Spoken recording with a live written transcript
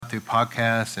through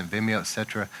podcasts and Vimeo,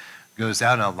 etc., goes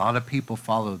out, and a lot of people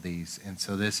follow these. And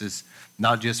so this is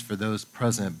not just for those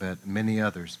present, but many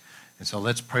others. And so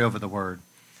let's pray over the word.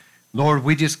 Lord,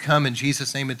 we just come in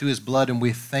Jesus' name and through his blood, and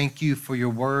we thank you for your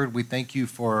word. We thank you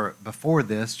for, before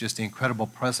this, just the incredible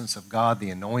presence of God, the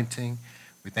anointing.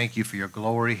 We thank you for your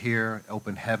glory here,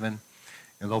 open heaven.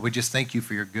 And Lord, we just thank you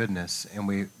for your goodness. And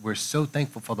we're so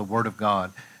thankful for the word of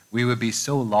God. We would be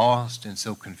so lost and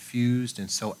so confused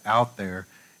and so out there,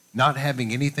 not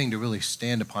having anything to really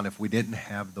stand upon if we didn't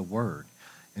have the word.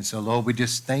 And so, Lord, we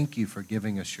just thank you for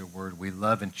giving us your word. We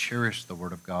love and cherish the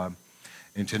word of God.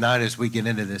 And tonight, as we get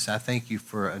into this, I thank you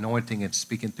for anointing and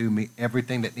speaking through me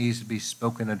everything that needs to be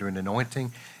spoken under an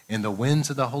anointing. And the winds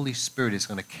of the Holy Spirit is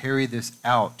going to carry this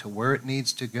out to where it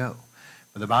needs to go.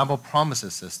 For the Bible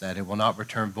promises us that it will not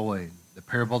return void. The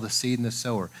parable of the seed and the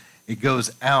sower, it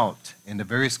goes out into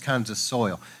various kinds of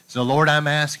soil. So, Lord, I'm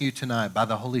asking you tonight, by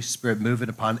the Holy Spirit, move it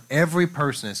upon every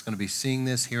person that's going to be seeing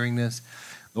this, hearing this.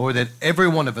 Lord, that every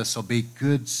one of us will be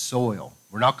good soil.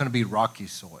 We're not going to be rocky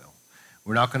soil.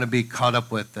 We're not going to be caught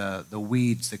up with the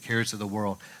weeds, the cares of the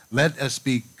world. Let us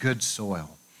be good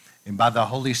soil, and by the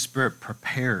Holy Spirit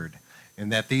prepared,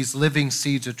 and that these living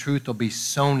seeds of truth will be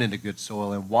sown into good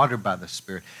soil and watered by the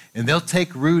Spirit. And they'll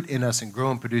take root in us and grow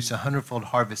and produce a hundredfold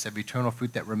harvest of eternal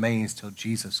fruit that remains till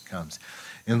Jesus comes.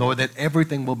 And Lord, that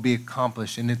everything will be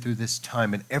accomplished in and through this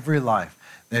time in every life,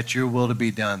 that your will to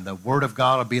be done. The word of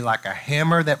God will be like a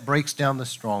hammer that breaks down the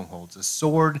strongholds, a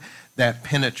sword that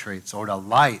penetrates, or a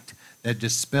light that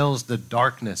dispels the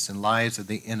darkness and lies of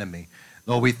the enemy.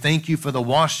 Lord, we thank you for the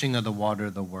washing of the water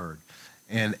of the word.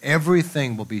 And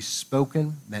everything will be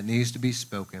spoken that needs to be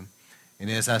spoken.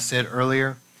 And as I said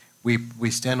earlier,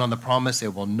 we stand on the promise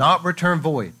it will not return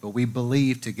void, but we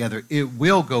believe together it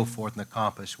will go forth and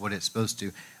accomplish what it's supposed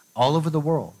to all over the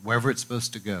world, wherever it's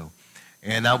supposed to go.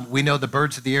 And we know the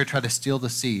birds of the air try to steal the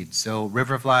seed. So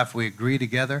River of Life, we agree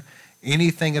together,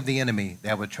 anything of the enemy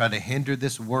that would try to hinder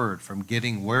this word from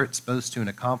getting where it's supposed to and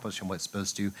accomplishing what it's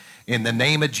supposed to, in the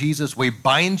name of Jesus, we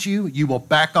bind you. You will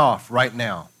back off right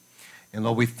now. And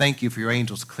Lord, we thank you for your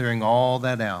angels clearing all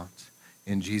that out.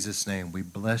 In Jesus' name, we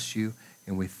bless you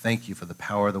and we thank you for the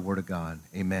power of the word of God.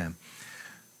 Amen.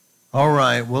 All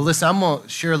right. Well, listen, I'm going to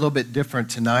share a little bit different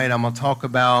tonight. I'm going to talk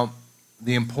about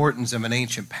the importance of an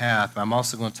ancient path. I'm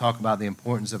also going to talk about the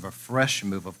importance of a fresh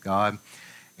move of God,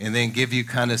 and then give you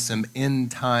kind of some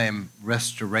end-time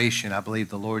restoration I believe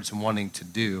the Lord's wanting to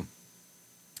do.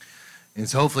 And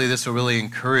so hopefully this will really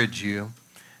encourage you.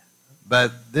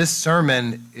 But this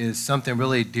sermon is something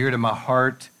really dear to my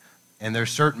heart, and there are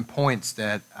certain points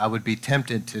that I would be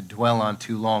tempted to dwell on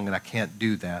too long, and I can't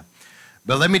do that.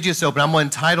 But let me just open. I'm going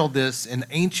to entitle this An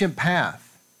Ancient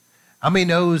Path. How many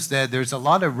knows that there's a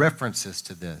lot of references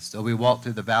to this? Though we walk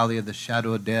through the valley of the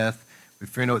shadow of death, we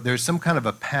fear no, there's some kind of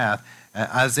a path.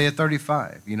 Isaiah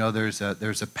 35,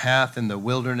 there's a path in the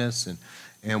wilderness,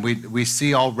 and we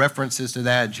see all references to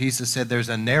that. Jesus said there's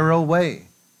a narrow way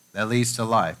that leads to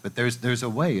life. But there's a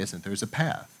way, isn't there? There's a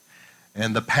path.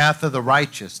 And the path of the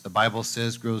righteous, the Bible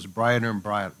says, grows brighter and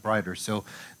brighter. So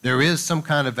there is some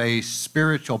kind of a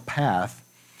spiritual path.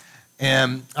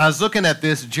 And I was looking at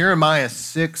this, Jeremiah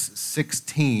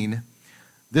 6:16.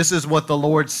 This is what the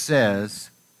Lord says.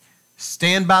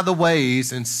 Stand by the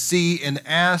ways and see and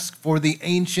ask for the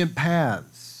ancient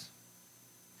paths,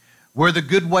 where the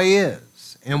good way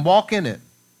is, and walk in it.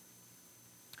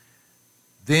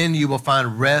 Then you will find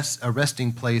a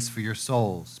resting place for your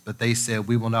souls. But they said,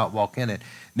 we will not walk in it.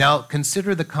 Now,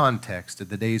 consider the context of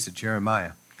the days of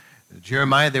Jeremiah.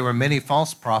 Jeremiah, there were many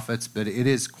false prophets, but it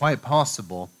is quite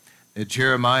possible that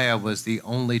Jeremiah was the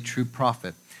only true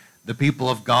prophet. The people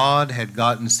of God had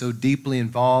gotten so deeply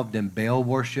involved in Baal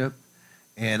worship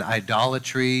and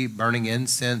idolatry, burning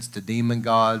incense to demon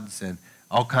gods, and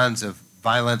all kinds of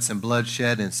violence and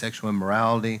bloodshed and sexual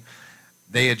immorality.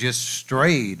 They had just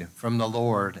strayed from the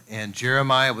Lord, and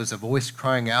Jeremiah was a voice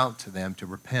crying out to them to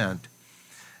repent.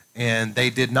 And they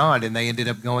did not, and they ended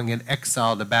up going in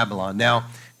exile to Babylon. Now,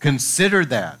 consider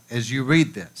that as you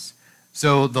read this.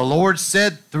 So the Lord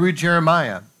said through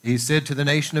Jeremiah, he said to the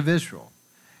nation of Israel.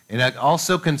 And I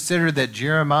also consider that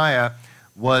Jeremiah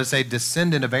was a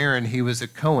descendant of Aaron. He was a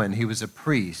Cohen. He was a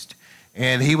priest.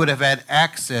 And he would have had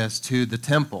access to the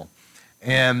temple.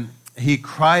 And he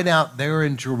cried out there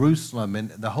in Jerusalem,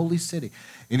 in the holy city.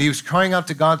 And he was crying out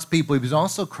to God's people. He was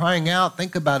also crying out,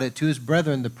 think about it, to his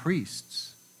brethren, the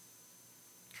priests.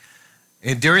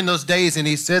 And during those days, and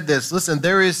he said this, listen,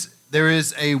 there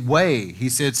is a way. He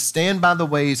said, stand by the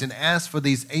ways and ask for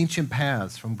these ancient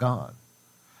paths from God,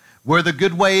 where the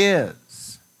good way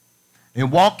is,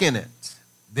 and walk in it.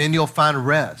 Then you'll find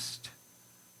rest.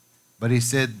 but he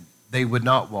said they would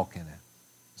not walk in it.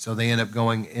 So they end up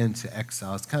going into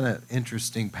exile. It's kind of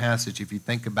interesting passage if you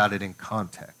think about it in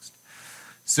context.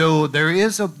 So there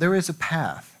is a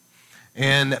path.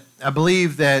 And I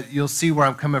believe that you'll see where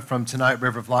I'm coming from tonight,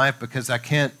 River of Life, because I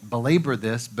can't belabor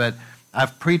this, but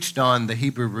I've preached on the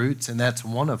Hebrew roots, and that's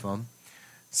one of them.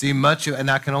 See,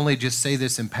 and I can only just say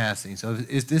this in passing. So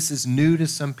if this is new to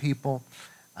some people,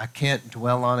 I can't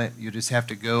dwell on it. You just have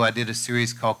to go. I did a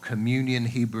series called Communion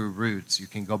Hebrew Roots. You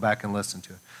can go back and listen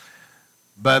to it.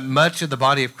 But much of the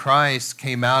body of Christ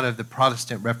came out of the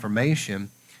Protestant Reformation,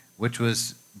 which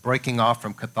was breaking off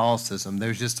from Catholicism.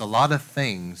 There's just a lot of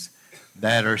things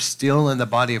that are still in the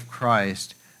body of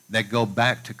Christ that go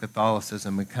back to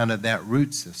Catholicism and kind of that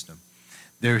root system.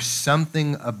 There's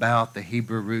something about the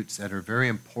Hebrew roots that are very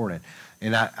important.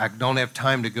 And I don't have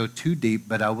time to go too deep,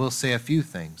 but I will say a few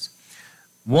things.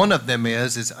 One of them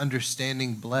is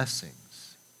understanding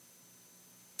blessings.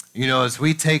 You know, as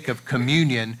we take of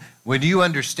communion, when you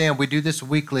understand, we do this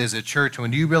weekly as a church,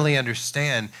 when you really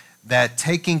understand that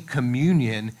taking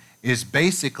communion is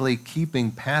basically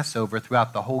keeping Passover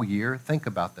throughout the whole year, think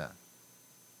about that.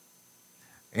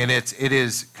 And it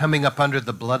is coming up under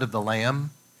the blood of the Lamb,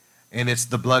 and it's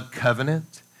the blood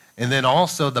covenant, and then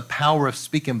also the power of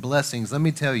speaking blessings. Let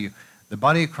me tell you, the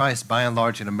body of Christ, by and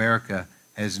large in America,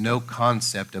 has no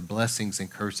concept of blessings and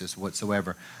curses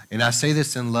whatsoever. And I say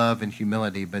this in love and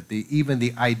humility, but even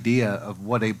the idea of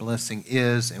what a blessing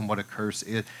is and what a curse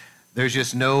is, there's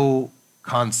just no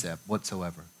concept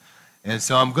whatsoever. And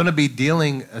so I'm going to be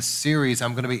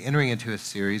entering into a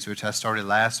series, which I started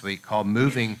last week, called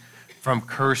Moving from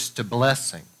Curse to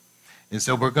Blessing. And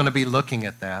so we're going to be looking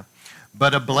at that.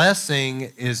 But a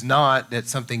blessing is not that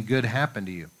something good happened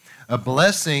to you. A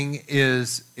blessing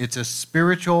it's a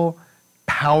spiritual,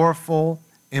 powerful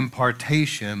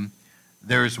impartation.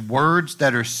 There's words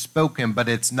that are spoken, but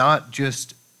it's not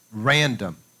just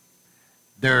random.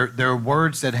 There are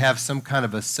words that have some kind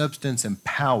of a substance and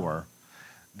power,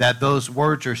 that those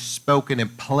words are spoken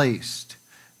and placed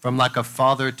from like a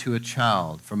father to a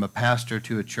child, from a pastor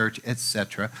to a church,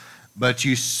 etc. But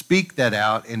you speak that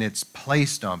out and it's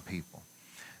placed on people.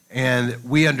 And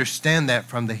we understand that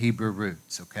from the Hebrew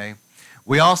roots, okay?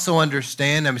 We also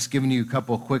understand, I'm just giving you a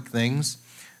couple of quick things,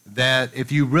 that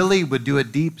if you really would do a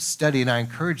deep study, and I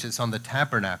encourage this on the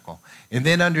tabernacle, and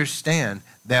then understand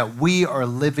that we are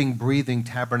living, breathing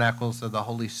tabernacles of the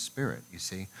Holy Spirit, you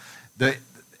see.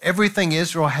 Everything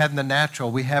Israel had in the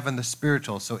natural, we have in the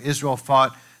spiritual. So Israel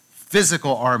fought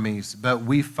physical armies, but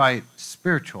we fight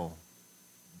spiritual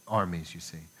armies, you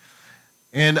see.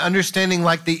 And understanding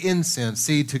like the incense.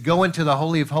 See, to go into the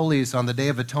Holy of Holies on the Day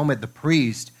of Atonement, the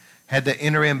priest had to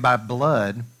enter in by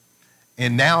blood.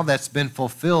 And now that's been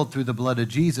fulfilled through the blood of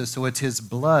Jesus. So it's his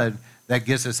blood that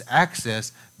gives us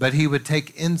access. But he would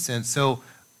take incense. So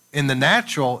in the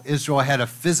natural, Israel had a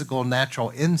physical, natural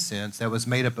incense that was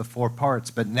made up of 4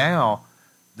 parts. But now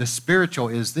the spiritual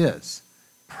is this: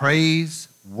 praise,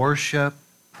 worship,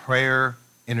 prayer,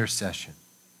 intercession.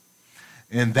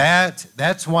 And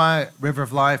that's why, River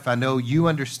of Life, I know you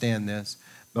understand this,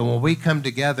 but when we come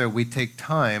together, we take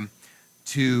time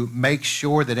to make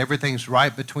sure that everything's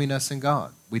right between us and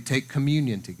God. We take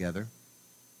communion together.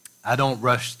 I don't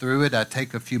rush through it. I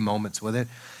take a few moments with it.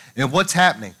 And what's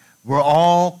happening? We're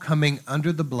all coming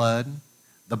under the blood.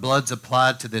 The blood's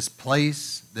applied to this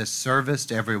place, this service,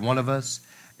 to every one of us.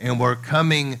 And we're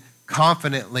coming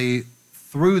confidently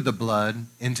through the blood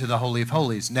into the Holy of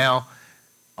Holies. Now,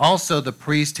 also, the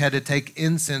priest had to take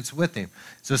incense with him.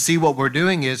 So see, what we're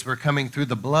doing is we're coming through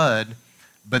the blood,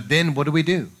 but then what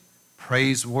do?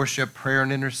 Praise, worship, prayer,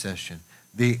 and intercession.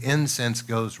 The incense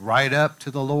goes right up to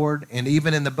the Lord. And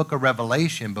even in the book of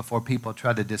Revelation, before people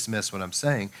try to dismiss what I'm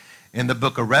saying, in the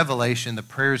book of Revelation, the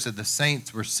prayers of the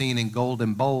saints were seen in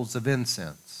golden bowls of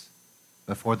incense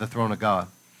before the throne of God.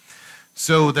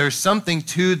 So there's something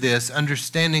to this,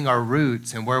 understanding our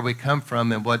roots and where we come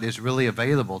from and what is really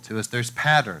available to us. There's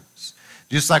patterns.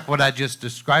 Just like what I just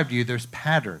described to you, there's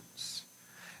patterns.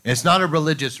 It's not a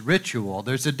religious ritual.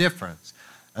 There's a difference.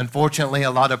 Unfortunately,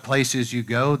 a lot of places you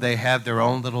go, they have their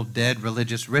own little dead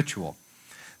religious ritual.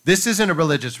 This isn't a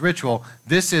religious ritual.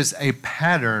 This is a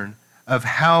pattern of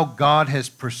how God has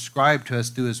prescribed to us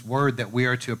through his word that we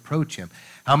are to approach him.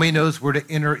 How many knows we're to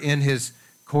enter in his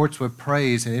courts with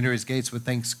praise and enter his gates with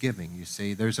thanksgiving? You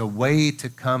see, there's a way to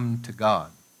come to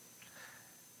God.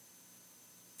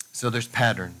 So there's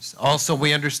patterns. Also,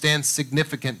 we understand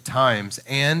significant times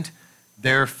and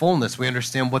their fullness. We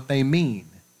understand what they mean.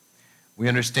 We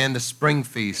understand the spring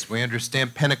feast. We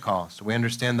understand Pentecost. We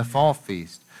understand the fall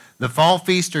feast. The fall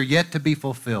feast are yet to be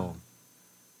fulfilled.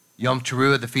 Yom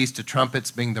Teruah, the Feast of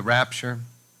Trumpets, being the rapture.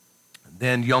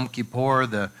 Then Yom Kippur,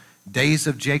 the days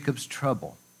of Jacob's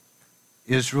trouble,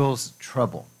 Israel's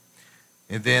trouble.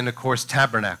 And then, of course,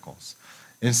 tabernacles.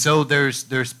 And so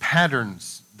there's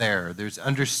patterns there. There's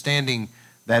understanding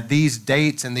that these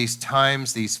dates and these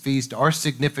times, these feasts are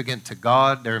significant to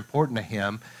God. They're important to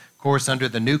him. Of course, under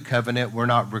the new covenant, we're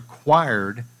not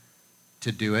required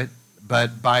to do it.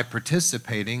 But by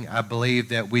participating, I believe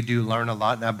that we do learn a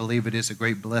lot, and I believe it is a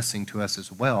great blessing to us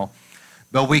as well.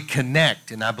 But we connect,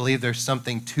 and I believe there's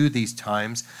something to these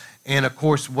times, and of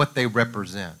course, what they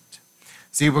represent.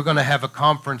 See, we're going to have a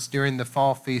conference during the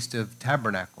Fall Feast of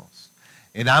Tabernacles,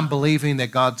 and I'm believing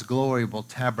that God's glory will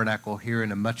tabernacle here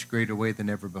in a much greater way than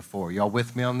ever before. Y'all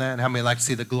with me on that? How many like to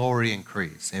see the glory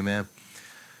increase? Amen.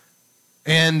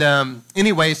 And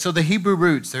anyway, so the Hebrew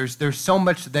roots, there's so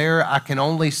much there. I can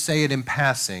only say it in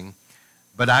passing,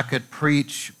 but I could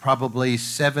preach probably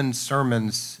 7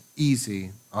 sermons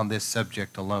easy on this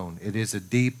subject alone. It is a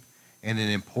deep and an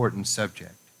important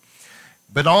subject.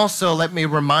 But also, let me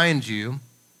remind you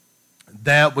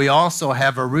that we also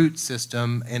have a root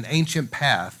system, an ancient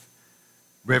path,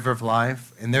 River of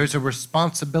Life, and there's a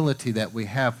responsibility that we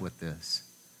have with this,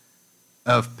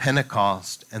 of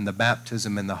Pentecost and the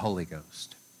baptism in the Holy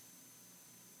Ghost.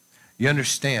 You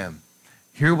understand?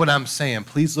 Hear what I'm saying.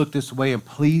 Please look this way and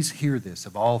please hear this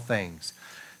of all things.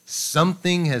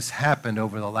 Something has happened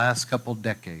over the last couple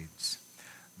decades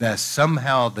that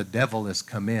somehow the devil has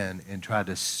come in and tried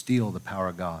to steal the power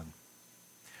of God.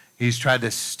 He's tried to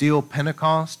steal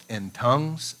Pentecost and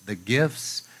tongues, the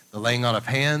gifts, the laying on of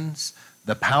hands,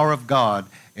 the power of God.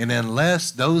 And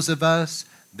unless those of us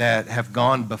that have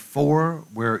gone before,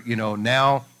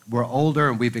 now we're older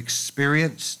and we've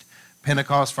experienced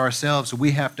Pentecost for ourselves,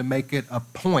 we have to make it a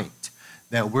point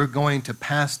that we're going to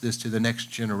pass this to the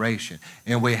next generation.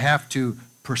 And we have to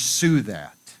pursue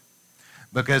that.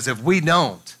 Because if we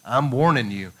don't, I'm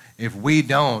warning you, if we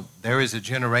don't, there is a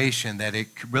generation that it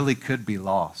really could be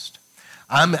lost.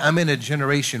 I'm in a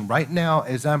generation right now,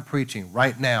 as I'm preaching,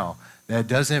 right now, that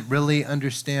doesn't really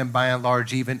understand, by and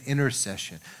large, even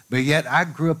intercession. But yet I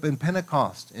grew up in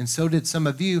Pentecost, and so did some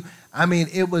of you. I mean,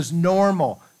 it was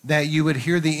normal that you would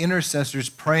hear the intercessors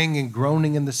praying and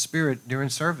groaning in the Spirit during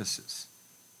services,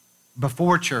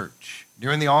 before church,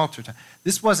 during the altar time.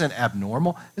 This wasn't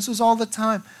abnormal. This was all the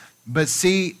time. But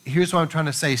see, here's what I'm trying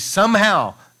to say.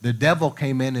 Somehow, the devil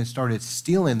came in and started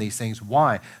stealing these things.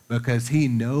 Why? Because he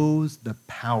knows the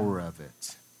power of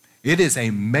it. It is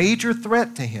a major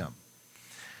threat to him.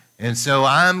 And so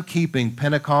I'm keeping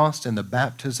Pentecost and the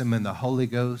baptism in the Holy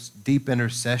Ghost, deep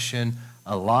intercession,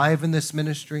 alive in this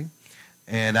ministry.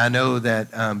 And I know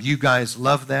that you guys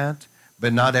love that,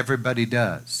 but not everybody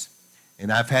does.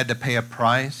 And I've had to pay a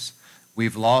price.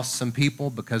 We've lost some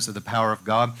people because of the power of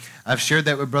God. I've shared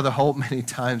that with Brother Holt many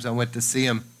times. I went to see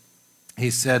him. He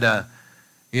said,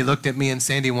 he looked at me and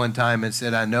Sandy one time and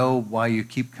said, I know why you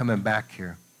keep coming back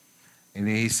here. And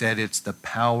he said, it's the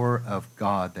power of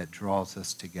God that draws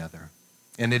us together.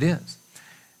 And it is.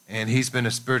 And he's been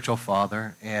a spiritual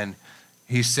father. And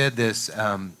he said this,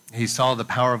 he saw the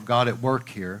power of God at work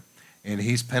here. And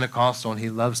he's Pentecostal and he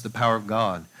loves the power of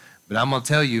God. But I'm going to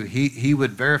tell you, he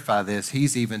would verify this.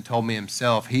 He's even told me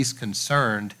himself, he's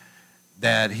concerned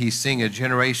that he's seeing a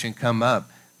generation come up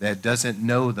that doesn't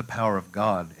know the power of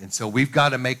God. And so we've got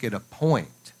to make it a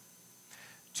point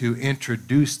to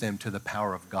introduce them to the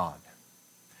power of God.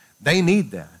 They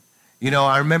need that.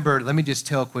 I remember, let me just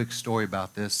tell a quick story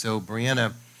about this. So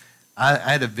Brianna, I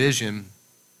had a vision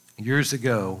years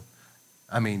ago,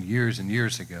 years and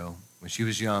years ago, when she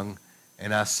was young,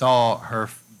 and I saw her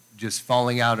just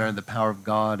falling out under the power of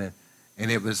God,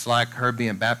 and it was like her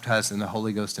being baptized in the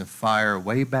Holy Ghost and fire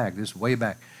way back.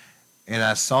 And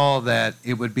I saw that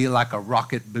it would be like a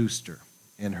rocket booster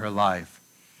in her life.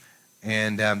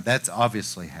 And that's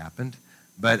obviously happened.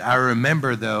 But I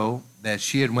remember, though, that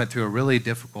she had went through a really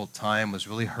difficult time, was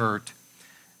really hurt.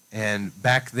 And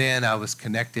back then, I was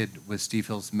connected with Steve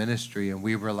Hill's ministry, and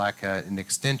we were like an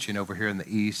extension over here in the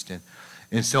East.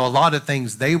 And so a lot of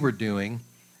things they were doing,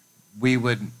 we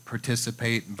would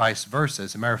participate and vice versa.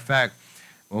 As a matter of fact,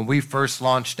 when we first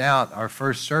launched out, our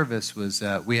first service was,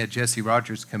 we had Jesse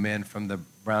Rogers come in from the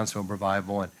Brownsville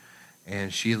Revival,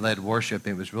 and she led worship.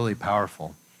 It was really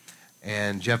powerful.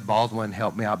 And Jeff Baldwin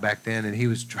helped me out back then, and he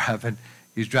was driving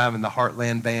the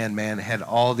Heartland van, man, had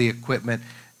all the equipment,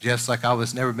 just like I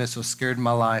was never been so scared in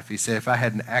my life. He said if I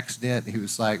had an accident, he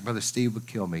was like, Brother Steve would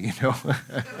kill me,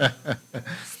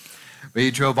 But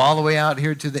he drove all the way out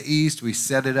here to the east. We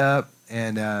set it up,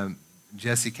 and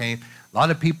Jesse came. A lot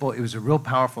of people, it was a real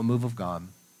powerful move of God.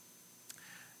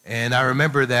 And I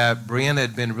remember that Brianna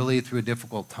had been really through a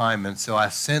difficult time, and so I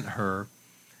sent her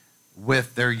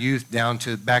with their youth down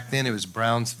to, back then it was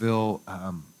Brownsville.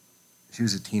 She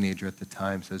was a teenager at the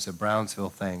time, so it's a Brownsville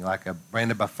thing, like a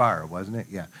Branded by Fire, wasn't it?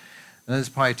 Yeah. That was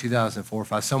probably 2004 or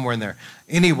 5, somewhere in there.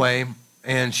 Anyway,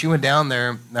 and she went down there,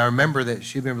 and I remember that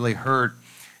she'd been really hurt,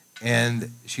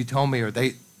 and she told me, or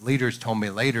leaders told me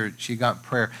later, she got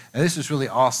prayer. And this is really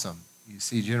awesome. You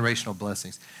see generational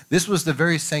blessings. This was the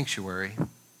very sanctuary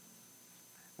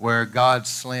where God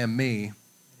slammed me,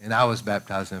 and I was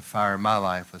baptized in fire, and my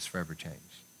life was forever changed.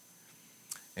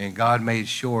 And God made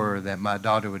sure that my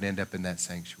daughter would end up in that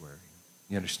sanctuary.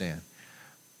 You understand?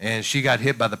 And she got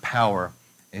hit by the power,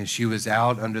 and she was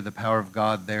out under the power of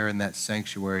God there in that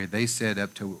sanctuary. They said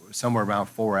up to somewhere around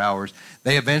 4 hours.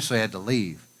 They eventually had to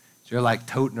leave. So they're like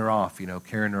toting her off,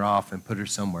 carrying her off and put her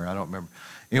somewhere. I don't remember.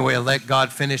 Anyway, I let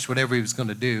God finish whatever he was going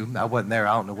to do. I wasn't there.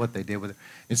 I don't know what they did with her.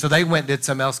 And so they went and did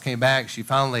something else, came back. She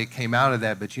finally came out of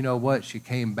that. But you know what? She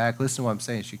came back. Listen to what I'm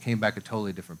saying. She came back a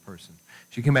totally different person.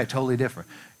 She came back totally different.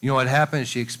 You know what happened?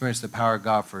 She experienced the power of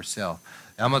God for herself.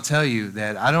 And I'm going to tell you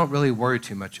that I don't really worry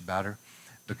too much about her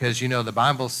because, the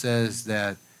Bible says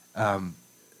that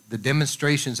the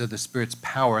demonstrations of the Spirit's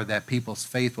power, that people's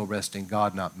faith will rest in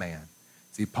God, not man.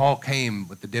 See, Paul came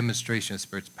with the demonstration of the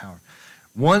Spirit's power.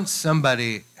 Once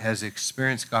somebody has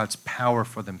experienced God's power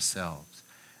for themselves,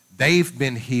 they've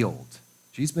been healed.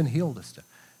 She's been healed of stuff.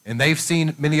 And they've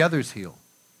seen many others healed.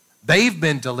 They've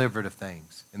been delivered of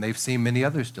things, and they've seen many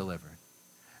others delivered.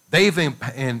 They've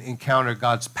encountered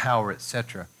God's power,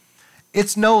 etc.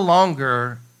 It's no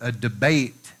longer a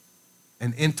debate,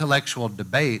 an intellectual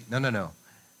debate. No.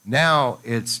 Now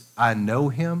it's, I know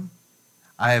him.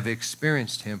 I have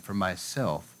experienced him for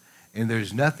myself. And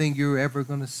there's nothing you're ever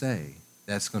going to say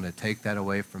that's going to take that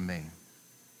away from me.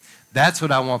 That's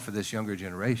what I want for this younger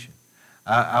generation.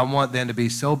 I want them to be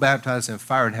so baptized in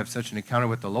fire and have such an encounter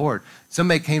with the Lord.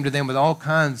 Somebody came to them with all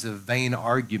kinds of vain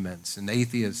arguments and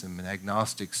atheism and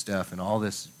agnostic stuff and all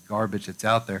this garbage that's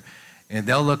out there. And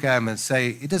they'll look at him and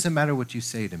say, it doesn't matter what you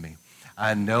say to me.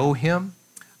 I know him.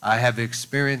 I have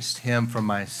experienced him for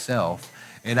myself.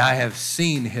 And I have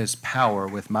seen his power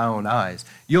with my own eyes.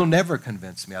 You'll never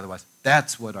convince me otherwise.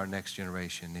 That's what our next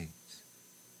generation needs.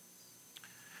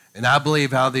 And I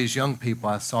believe how these young people,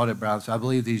 I saw it at Brownsville, I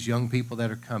believe these young people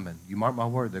that are coming, you mark my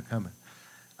word, they're coming.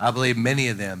 I believe many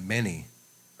of them,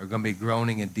 are going to be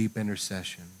groaning in deep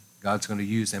intercession. God's going to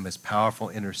use them as powerful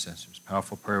intercessors,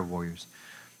 powerful prayer warriors.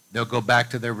 They'll go back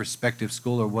to their respective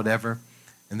school or whatever,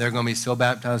 and they're going to be so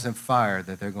baptized in fire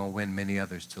that they're going to win many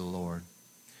others to the Lord.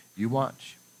 You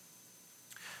watch.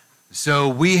 So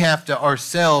we have to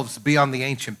ourselves be on the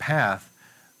ancient path,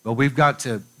 but we've got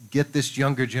to get this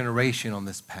younger generation on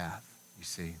this path, you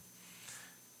see.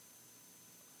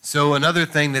 So another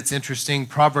thing that's interesting,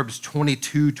 Proverbs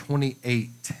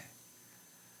 22:28.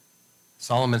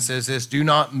 Solomon says this, do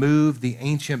not move the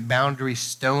ancient boundary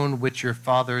stone which your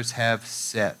fathers have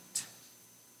set.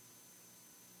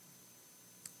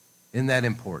 Isn't that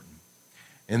important?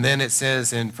 And then it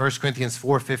says in 1 Corinthians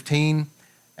 4:15,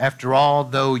 after all,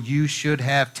 though you should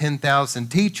have 10,000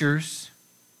 teachers,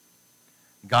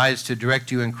 guides to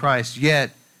direct you in Christ,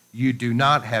 yet you do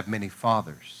not have many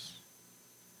fathers.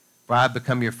 For I have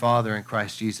become your father in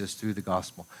Christ Jesus through the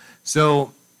gospel.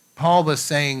 So Paul was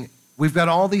saying, we've got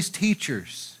all these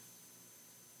teachers,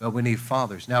 but we need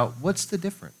fathers. Now, what's the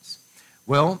difference?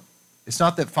 Well, it's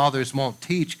not that fathers won't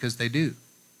teach, because they do.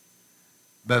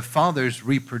 But fathers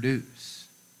reproduce.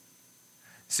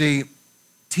 See,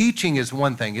 teaching is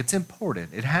one thing. It's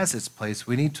important. It has its place.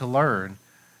 We need to learn.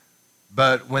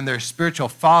 But when there's spiritual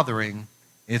fathering,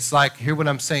 it's like, hear what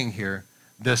I'm saying here,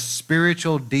 the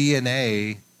spiritual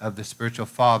DNA of the spiritual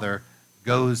father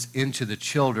goes into the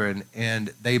children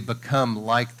and they become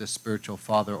like the spiritual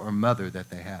father or mother that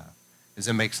they have. Does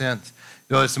that make sense?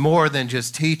 So it's more than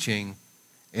just teaching.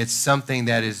 It's something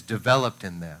that is developed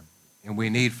in them. And we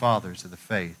need fathers of the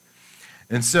faith.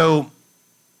 And so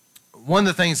one of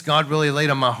the things God really laid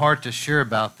on my heart to share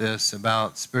about this,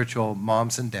 about spiritual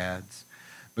moms and dads,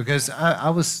 because I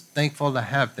was thankful to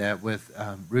have that with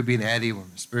Ruby and Addie, were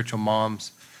spiritual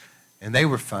moms, and they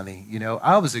were funny.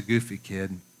 I was a goofy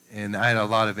kid, and I had a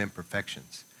lot of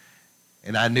imperfections.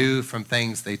 And I knew from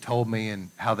things they told me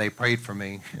and how they prayed for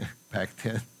me back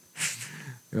then.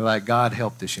 They were like, God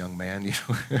help this young man,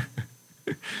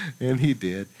 and he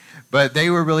did. But they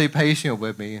were really patient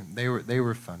with me. They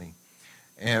were funny.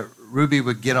 And Ruby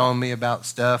would get on me about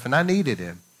stuff, and I needed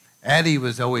him. Addie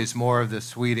was always more of the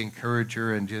sweet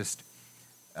encourager and just,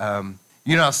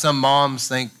 some moms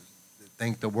think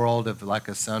the world of like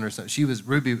a son or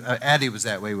something. Addie was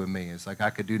that way with me. It's like I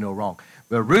could do no wrong.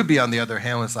 But Ruby, on the other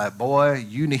hand, was like, boy,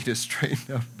 you need to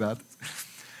straighten up about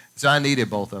this. So I needed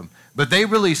both of them. But they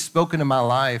really spoke into my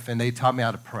life, and they taught me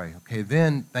how to pray. Okay,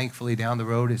 then, thankfully, down the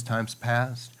road, as time's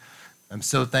passed, I'm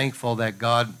so thankful that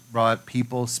God brought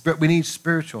people. We need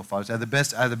spiritual fathers. I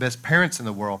have the best parents in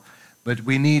the world, but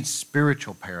we need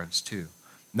spiritual parents too,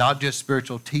 not just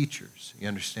spiritual teachers. You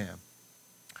understand?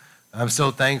 I'm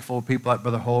so thankful for people like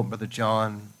Brother Holt, Brother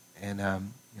John, and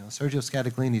Sergio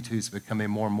Scataglini too is becoming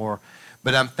more and more.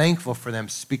 But I'm thankful for them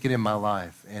speaking in my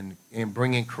life and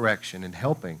bringing correction and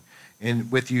helping,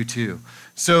 and with you too.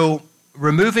 So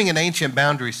removing an ancient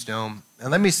boundary stone,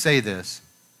 and let me say this.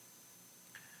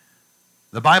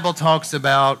 The Bible talks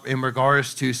about, in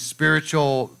regards to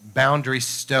spiritual boundary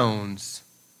stones,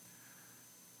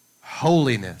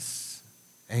 holiness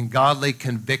and godly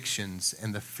convictions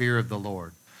and the fear of the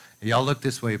Lord. And y'all look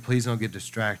this way. Please don't get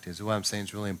distracted. So what I'm saying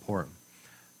is really important.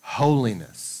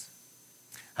 Holiness.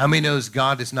 How many knows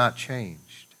God has not changed?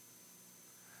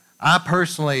 I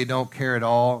personally don't care at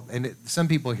all. And some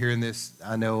people hearing this,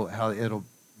 I know how it'll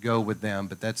go with them,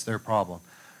 but that's their problem.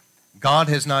 God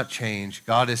has not changed.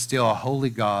 God is still a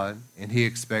holy God, and he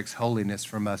expects holiness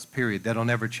from us, period. That'll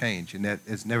never change, and that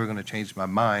is never going to change my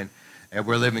mind. And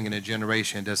we're living in a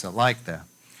generation that doesn't like that.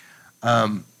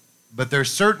 But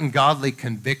there's certain godly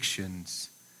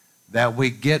convictions that we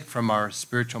get from our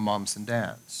spiritual moms and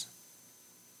dads,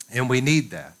 and we need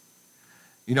that.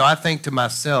 I think to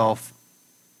myself,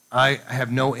 I have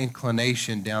no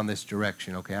inclination down this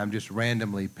direction, okay? I'm just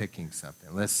randomly picking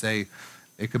something. Let's say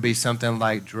it could be something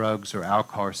like drugs or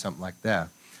alcohol or something like that.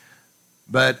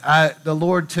 But the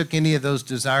Lord took any of those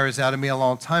desires out of me a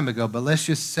long time ago. But let's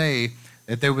just say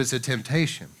that there was a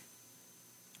temptation.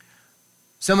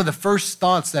 Some of the first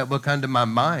thoughts that will come to my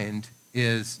mind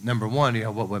is, number one,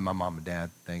 what would my mom and dad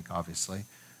think, obviously.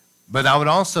 But I would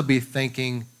also be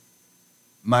thinking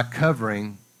my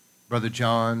covering, Brother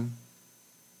John,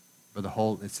 Brother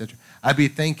Holt, etc. I'd be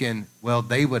thinking, well,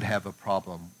 they would have a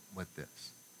problem with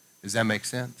this. Does that make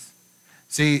sense?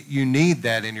 See, you need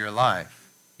that in your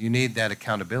life. You need that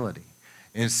accountability.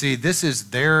 And see, this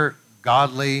is their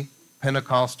godly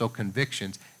Pentecostal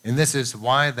convictions, and this is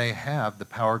why they have the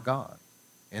power of God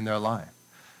in their life.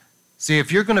 See,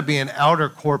 if you're going to be an outer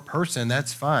court person,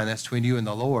 that's fine. That's between you and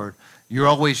the Lord. You're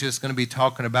always just going to be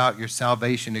talking about your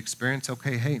salvation experience.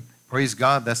 Okay, hey, praise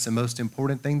God, that's the most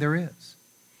important thing there is.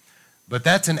 But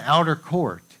that's an outer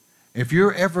court. If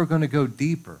you're ever going to go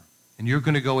deeper, and you're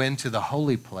going to go into the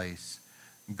holy place,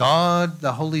 God,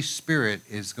 the Holy Spirit,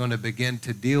 is going to begin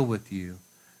to deal with you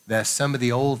that some of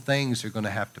the old things are going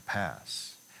to have to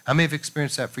pass. How many have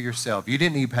experienced that for yourself? You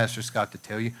didn't need Pastor Scott to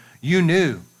tell you. You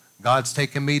knew God's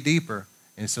taken me deeper,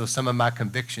 and so some of my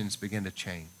convictions begin to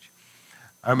change.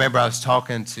 I remember I was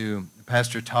talking to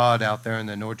Pastor Todd out there in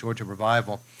the North Georgia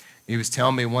Revival. He was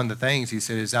telling me one of the things. He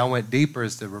said, as I went deeper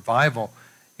as the revival,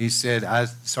 he said, I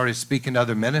started speaking to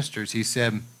other ministers. He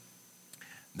said,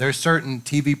 there's certain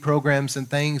TV programs and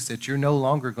things that you're no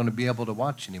longer going to be able to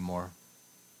watch anymore.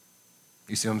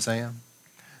 You see what I'm saying?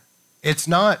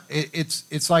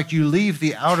 It's like you leave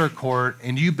the outer court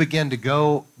and you begin to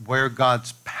go where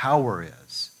God's power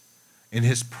is, in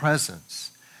his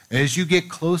presence. As you get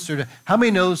closer to, how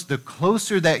many knows the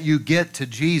closer that you get to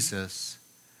Jesus,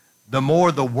 the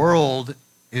more the world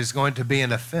is going to be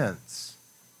an offense?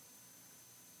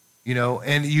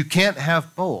 And you can't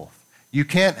have both. You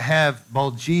can't have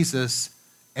both Jesus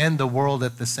and the world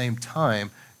at the same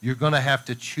time. You're going to have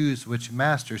to choose which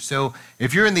master. So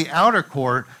if you're in the outer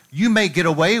court, you may get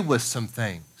away with some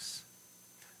things.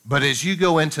 But as you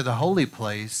go into the holy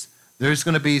place, there's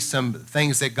going to be some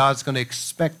things that God's going to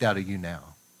expect out of you now.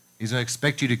 He's going to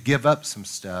expect you to give up some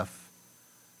stuff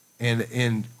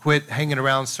and quit hanging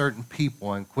around certain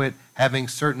people and quit having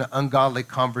certain ungodly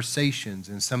conversations,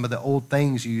 and some of the old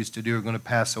things you used to do are going to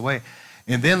pass away.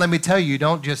 And then let me tell you,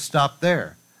 don't just stop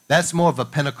there. That's more of a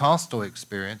Pentecostal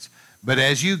experience. But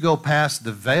as you go past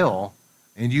the veil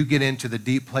and you get into the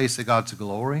deep place of God's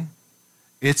glory,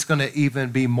 it's going to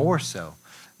even be more so.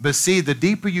 But see, the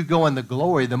deeper you go in the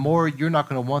glory, the more you're not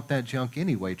going to want that junk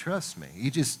anyway. Trust me.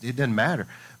 It doesn't matter.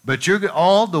 But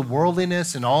all the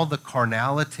worldliness and all the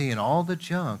carnality and all the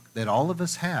junk that all of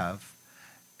us have,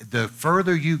 the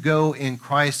further you go in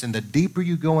Christ and the deeper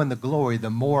you go in the glory, the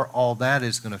more all that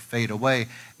is going to fade away,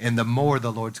 and the more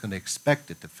the Lord's going to expect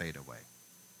it to fade away.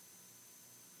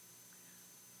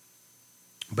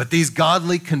 But these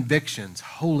godly convictions,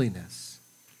 holiness,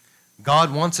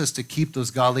 God wants us to keep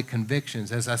those godly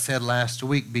convictions. As I said last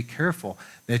week, be careful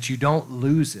that you don't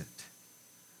lose it,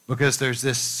 because there's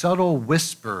this subtle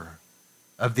whisper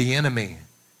of the enemy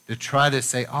to try to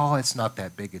say, oh, it's not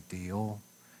that big a deal,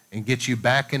 and get you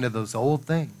back into those old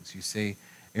things, you see.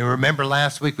 And remember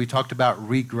last week we talked about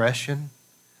regression.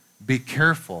 be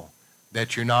careful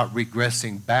that you're not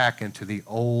regressing back into the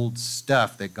old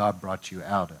stuff that God brought you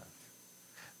out of.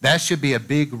 That should be a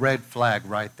big red flag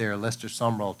right there. Lester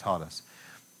Sumrall taught us.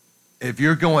 If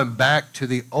you're going back to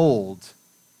the old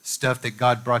stuff that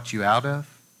God brought you out of,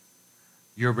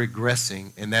 you're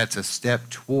regressing, and that's a step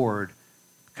toward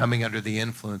coming under the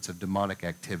influence of demonic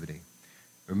activity.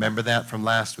 Remember that from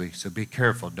last week, so be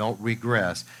careful. Don't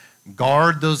regress.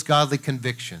 Guard those godly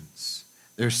convictions.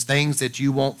 There's things that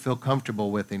you won't feel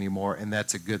comfortable with anymore, and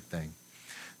that's a good thing.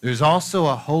 There's also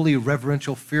a holy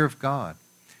reverential fear of God.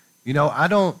 You know,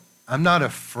 I'm not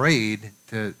afraid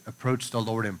to approach the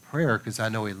Lord in prayer because I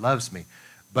know he loves me.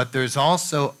 But there's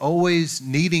also always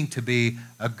needing to be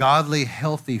a godly,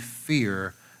 healthy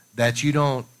fear that you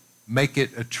don't make it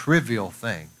a trivial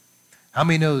thing. How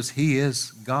many knows he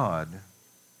is God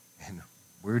and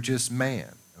we're just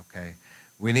man, okay?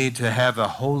 We need to have a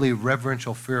holy,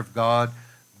 reverential fear of God,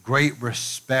 great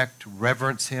respect,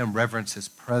 reverence him, reverence his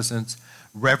presence,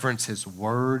 reverence his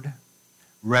word,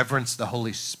 reverence the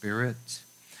Holy Spirit,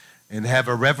 and have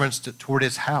a reverence toward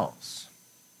his house.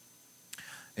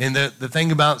 And the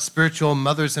thing about spiritual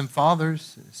mothers and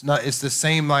fathers, it's the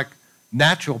same like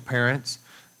natural parents.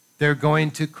 They're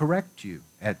going to correct you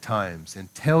at times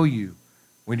and tell you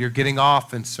when you're getting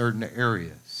off in certain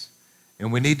areas.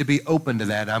 And we need to be open to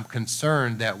that. I'm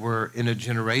concerned that we're in a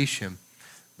generation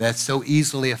that's so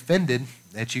easily offended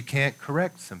that you can't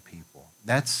correct some people.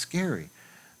 That's scary.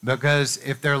 Because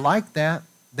if they're like that,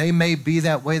 they may be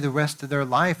that way the rest of their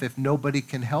life if nobody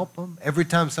can help them. Every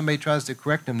time somebody tries to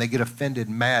correct them, they get offended,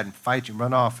 mad, and fight you,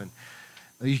 run off. And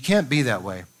you can't be that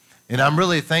way. And I'm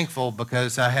really thankful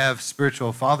because I have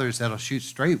spiritual fathers that'll shoot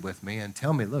straight with me and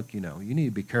tell me, look, you need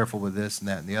to be careful with this and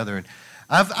that and the other. And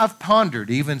I've pondered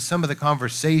even some of the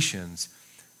conversations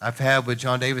I've had with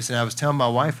John Davis, and I was telling my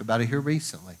wife about it here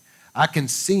recently. I can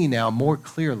see now more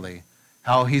clearly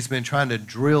how he's been trying to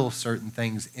drill certain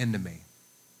things into me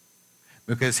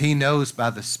because he knows by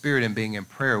the Spirit and being in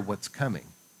prayer what's coming.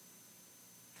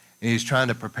 And he's trying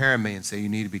to prepare me and say, you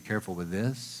need to be careful with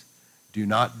this. Do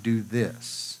not do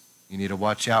this. You need to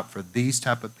watch out for these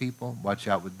type of people. Watch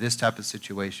out with this type of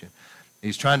situation.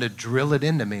 He's trying to drill it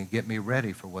into me and get me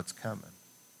ready for what's coming.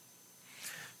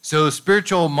 So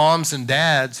spiritual moms and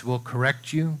dads will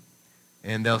correct you,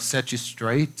 and they'll set you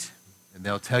straight, and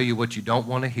they'll tell you what you don't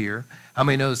want to hear. How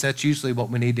many knows that's usually what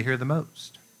we need to hear the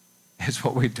most? It's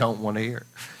what we don't want to hear.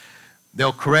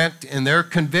 They'll correct in their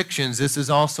convictions. This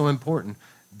is also important.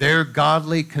 Their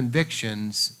godly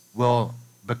convictions will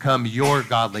become your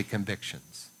godly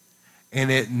convictions. And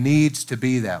it needs to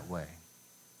be that way.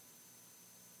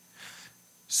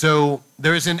 So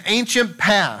there's an ancient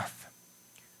path.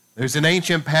 There's an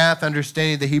ancient path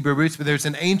understanding the Hebrew roots, but there's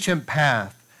an ancient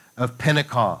path of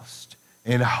Pentecost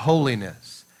and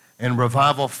holiness and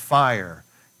revival fire,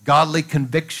 godly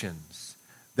convictions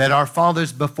that our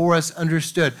fathers before us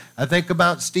understood. I think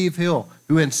about Steve Hill,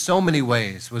 who in so many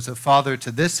ways was a father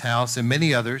to this house and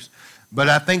many others, but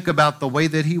I think about the way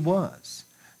that he was.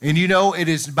 And it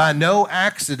is by no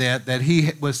accident that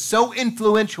he was so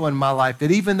influential in my life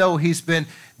that even though he's been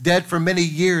dead for many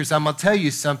years, I'm going to tell you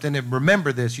something, and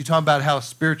remember this. You talk about how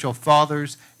spiritual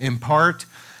fathers impart.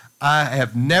 I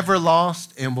have never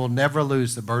lost and will never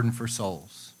lose the burden for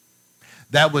souls.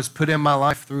 That was put in my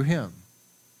life through him.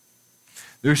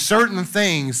 There's certain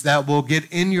things that will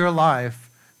get in your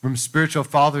life from spiritual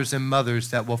fathers and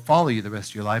mothers that will follow you the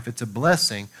rest of your life. It's a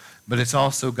blessing, but it's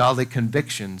also godly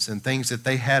convictions and things that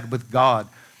they had with God.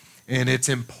 And it's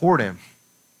important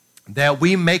that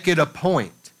we make it a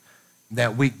point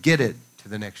that we get it to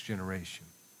the next generation.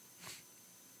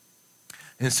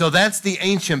 And so that's the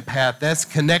ancient path. That's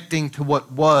connecting to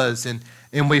what was,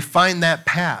 and we find that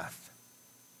path.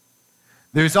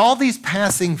 There's all these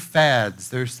passing fads.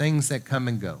 There's things that come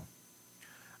and go.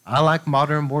 I like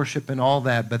modern worship and all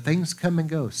that, but things come and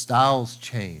go. Styles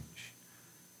change.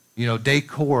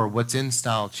 Decor, what's in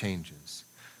style changes.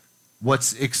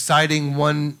 What's exciting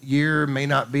one year may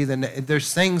not be the next.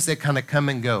 There's things that kind of come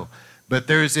and go. But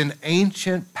there's an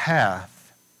ancient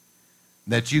path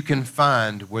that you can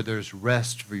find where there's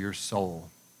rest for your soul.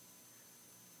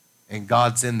 And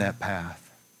God's in that path.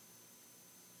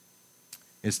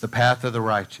 It's the path of the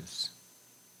righteous.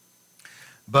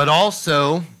 But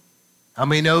also, how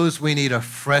many knows we need a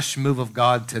fresh move of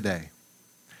God today?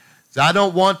 So I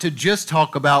don't want to just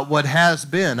talk about what has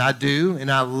been. I do,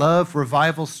 and I love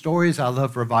revival stories. I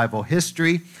love revival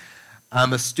history.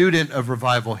 I'm a student of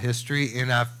revival history,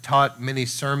 and I've taught many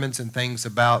sermons and things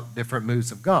about different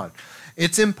moves of God.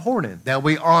 It's important that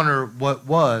we honor what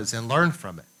was and learn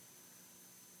from it.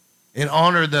 And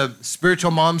honor the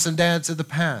spiritual moms and dads of the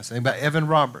past. Think about Evan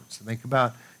Roberts. Think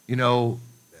about,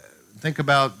 think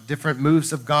about different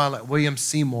moves of God like William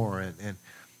Seymour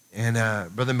and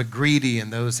Brother McGreedy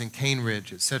and those in Cane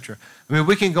Ridge, etc. I mean,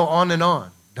 we can go on and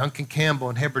on. Duncan Campbell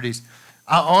and Hebrides.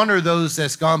 I honor those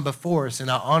that's gone before us, and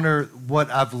I honor what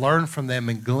I've learned from them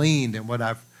and gleaned and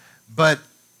but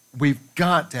we've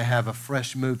got to have a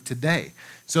fresh move today.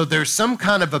 So there's some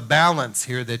kind of a balance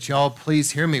here that y'all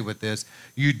please hear me with this.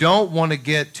 You don't want to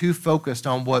get too focused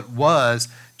on what was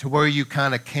to where you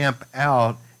kind of camp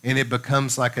out and it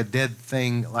becomes like a dead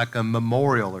thing, like a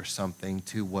memorial or something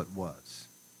to what was.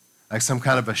 Like some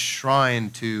kind of a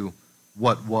shrine to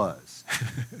what was.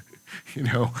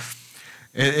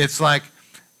 It's like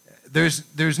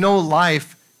there's no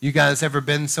life. You guys ever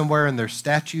been somewhere and there's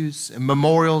statues and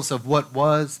memorials of what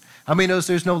was? How many knows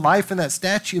there's no life in that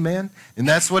statue, man? And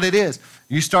that's what it is.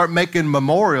 You start making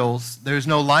memorials, there's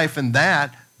no life in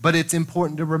that, but it's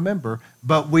important to remember.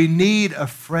 But we need a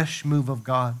fresh move of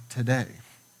God today.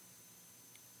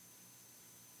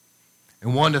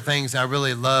 And one of the things I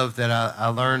really love that I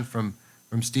learned from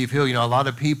Steve Hill, a lot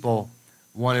of people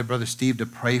wanted Brother Steve to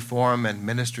pray for him and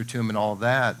minister to him and all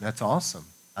that. That's awesome.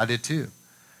 I did too.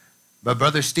 But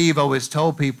Brother Steve always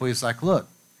told people, he's like, look,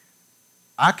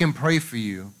 I can pray for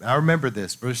you. I remember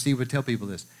this. Brother Steve would tell people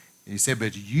this. He said,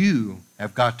 but you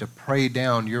have got to pray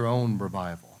down your own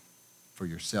revival for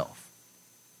yourself.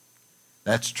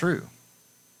 That's true.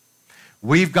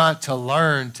 We've got to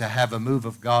learn to have a move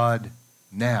of God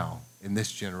now in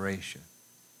this generation.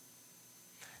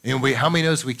 And how many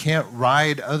knows we can't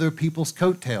ride other people's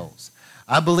coattails?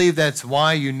 I believe that's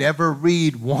why you never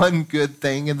read one good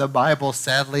thing in the Bible,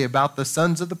 sadly, about the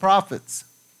sons of the prophets.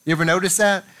 You ever notice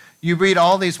that? You read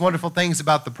all these wonderful things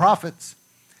about the prophets,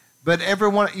 but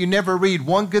you never read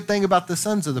one good thing about the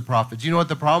sons of the prophets. You know what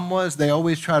the problem was? They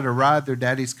always try to ride their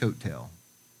daddy's coattail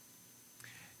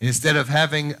instead of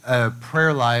having a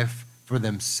prayer life for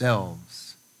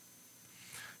themselves.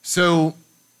 So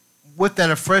with that,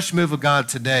 a fresh move of God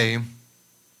today,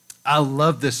 I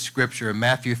love this scripture in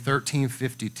Matthew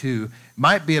 13:52. It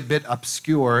might be a bit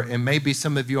obscure, and maybe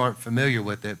some of you aren't familiar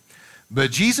with it.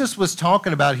 But Jesus was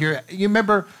talking about here, you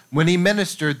remember when he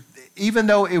ministered, even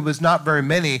though it was not very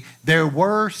many, there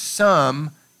were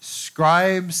some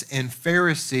scribes and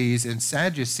Pharisees and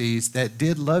Sadducees that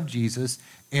did love Jesus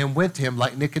and went to him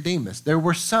like Nicodemus. There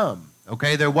were some,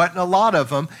 okay? There wasn't a lot of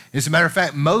them. As a matter of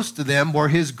fact, most of them were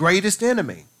his greatest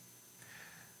enemy.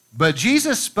 But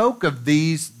Jesus spoke of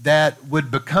these that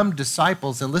would become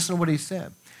disciples, and listen to what he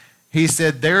said. He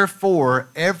said, therefore,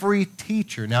 every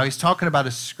teacher, now he's talking about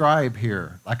a scribe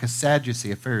here, like a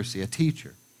Sadducee, a Pharisee, a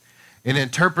teacher, an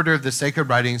interpreter of the sacred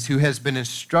writings who has been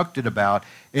instructed about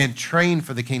and trained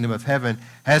for the kingdom of heaven,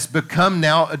 has become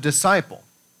now a disciple.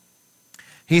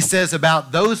 He says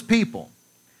about those people,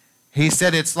 he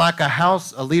said it's like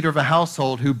a leader of a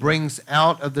household who brings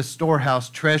out of the storehouse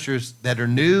treasures that are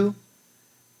new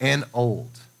and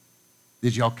old.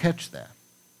 Did y'all catch that?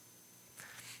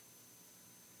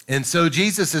 And so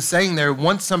Jesus is saying there,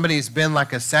 once somebody's been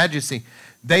like a Sadducee,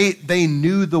 they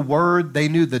knew the word, they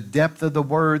knew the depth of the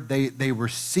word, they were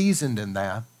seasoned in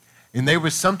that, and there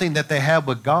was something that they had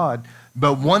with God.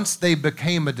 But once they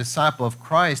became a disciple of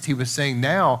Christ, he was saying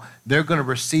now they're going to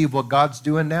receive what God's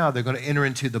doing now. They're going to enter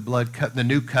into the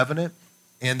new covenant,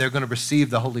 and they're going to receive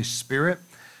the Holy Spirit.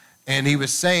 And he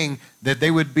was saying that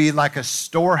they would be like a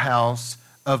storehouse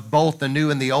of both the new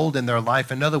and the old in their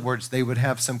life. In other words, they would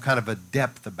have some kind of a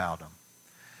depth about them.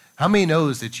 How many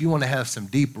knows that you want to have some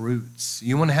deep roots?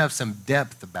 You want to have some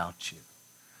depth about you.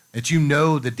 That you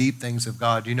know the deep things of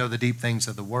God. You know the deep things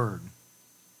of the Word.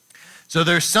 So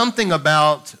there's something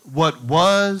about what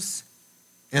was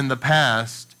in the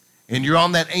past, and you're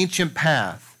on that ancient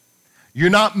path. You're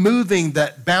not moving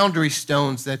that boundary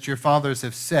stones that your fathers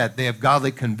have set. They have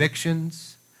godly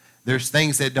convictions. There's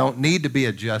things that don't need to be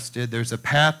adjusted. There's a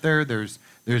path there.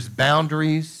 There's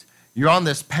boundaries. You're on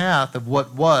this path of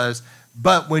what was,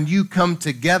 but when you come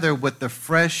together with the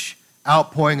fresh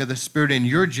outpouring of the Spirit in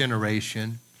your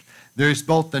generation, there's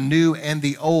both the new and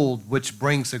the old, which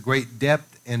brings a great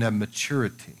depth and a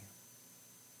maturity.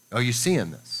 Are you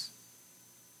seeing this?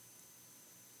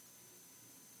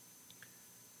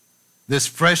 This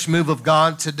fresh move of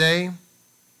God today,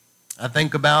 I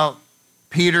think about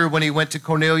Peter when he went to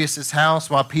Cornelius' house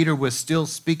while Peter was still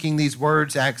speaking these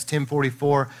words, Acts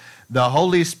 10:44, the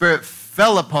Holy Spirit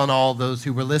fell upon all those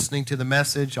who were listening to the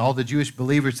message. All the Jewish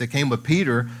believers that came with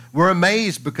Peter were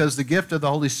amazed because the gift of the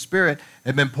Holy Spirit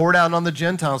had been poured out on the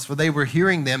Gentiles, for they were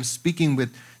hearing them speaking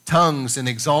with tongues and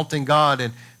exalting God.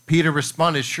 And Peter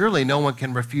responded, surely no one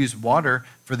can refuse water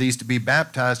for these to be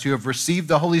baptized who have received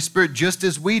the Holy Spirit just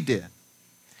as we did.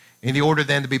 And he ordered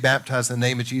them to be baptized in the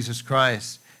name of Jesus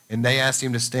Christ. and they asked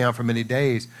him to stay on for many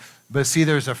days. But see,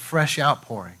 there's a fresh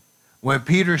outpouring. When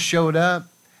Peter showed up,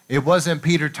 it wasn't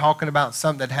Peter talking about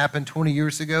something that happened 20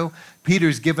 years ago.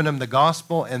 Peter's giving them the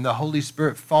gospel, and the Holy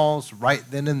Spirit falls right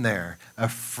then and there. A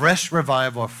fresh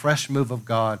revival, a fresh move of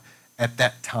God at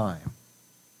that time.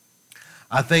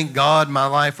 I thank God my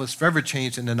life was forever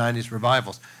changed in the 90s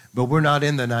revivals, but we're not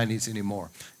in the 90s anymore.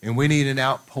 And we need an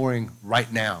outpouring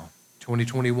right now,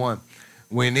 2021.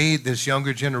 We need, this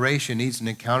younger generation needs an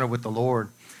encounter with the Lord.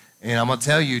 And I'm going to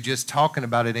tell you, just talking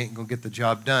about it ain't going to get the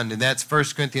job done. And that's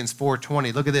 1 Corinthians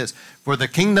 4:20. Look at this. For the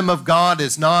kingdom of God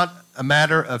is not a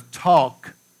matter of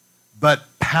talk, but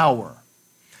power.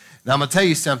 Now, I'm going to tell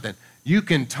you something. You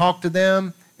can talk to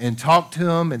them and talk to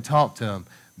them and talk to them,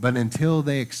 but until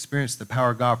they experience the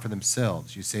power of God for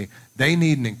themselves, you see, they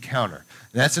need an encounter.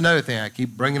 And that's another thing. I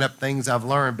keep bringing up things I've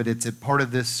learned, but it's a part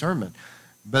of this sermon.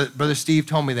 But Brother Steve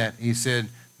told me that. He said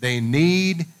they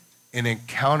need an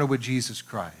encounter with Jesus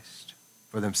Christ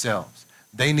for themselves.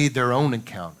 They need their own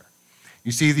encounter.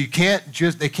 You see, they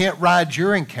can't ride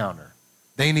your encounter.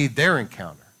 They need their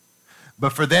encounter.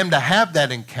 But for them to have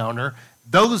that encounter,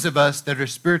 those of us that are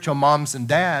spiritual moms and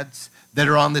dads that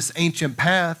are on this ancient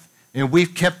path, and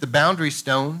we've kept the boundary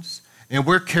stones, and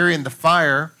we're carrying the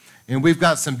fire, and we've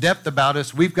got some depth about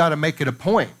us, we've got to make it a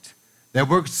point that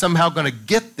we're somehow going to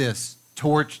get this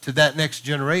torch to that next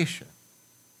generation.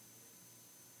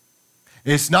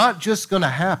 It's not just going to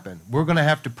happen. We're going to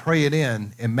have to pray it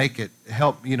in and make it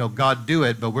help, God do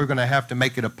it, but we're going to have to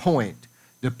make it a point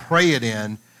to pray it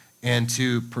in and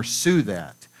to pursue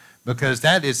that. Because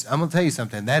that is, I'm going to tell you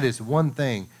something, that is one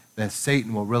thing that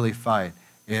Satan will really fight,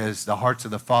 is the hearts of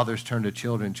the fathers turn to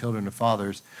children, children to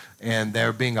fathers, and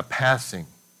there being a passing,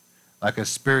 like a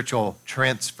spiritual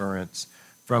transference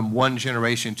from one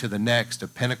generation to the next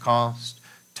of Pentecost,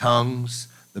 tongues,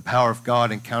 the power of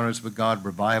God, encounters with God,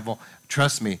 revival.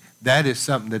 Trust me, that is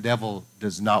something the devil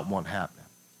does not want happening.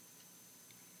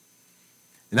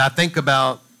 And I think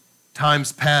about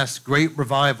times past, great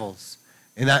revivals,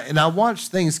 and I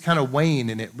watched things kind of wane,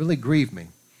 and it really grieved me.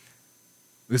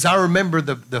 Because I remember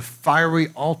the fiery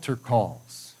altar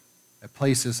calls at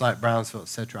places like Brownsville,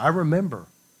 etc. I remember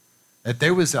that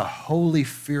there was a holy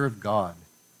fear of God.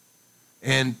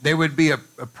 And there would be a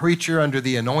preacher under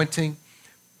the anointing,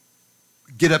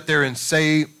 get up there and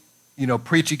say,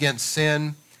 preach against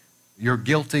sin. You're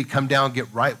guilty. Come down, get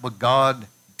right with God.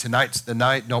 Tonight's the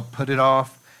night. Don't put it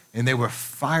off. And they were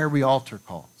fiery altar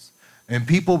calls. And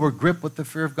people were gripped with the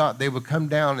fear of God. They would come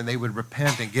down and they would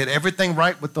repent and get everything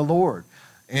right with the Lord.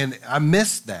 And I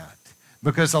missed that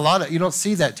because you don't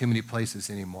see that too many places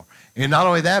anymore. And not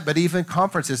only that, but even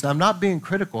conferences. And I'm not being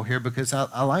critical here because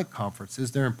I like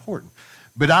conferences. They're important.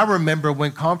 But I remember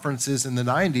when conferences in the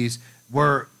 90s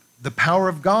were the power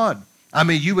of God. I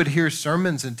mean, you would hear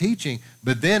sermons and teaching,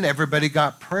 but then everybody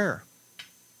got prayer.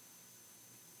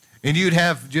 And you'd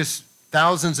have just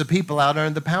thousands of people out there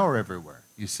in the power everywhere,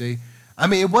 you see. I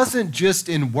mean, it wasn't just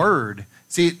in word.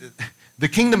 See, the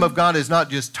kingdom of God is not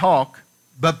just talk,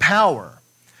 but power.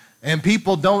 And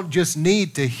people don't just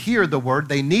need to hear the word.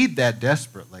 They need that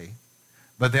desperately,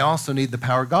 but they also need the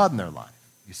power of God in their life,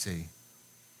 you see.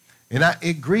 And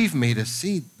it grieved me to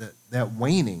see that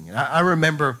waning. And I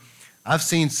remember I've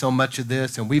seen so much of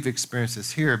this, and we've experienced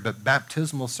this here, but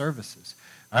baptismal services.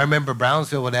 I remember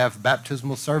Brownsville would have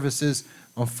baptismal services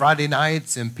on Friday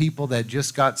nights, and people that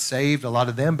just got saved, a lot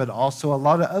of them, but also a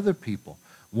lot of other people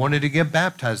wanted to get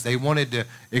baptized. They wanted to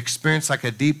experience like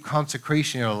a deep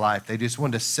consecration in their life. They just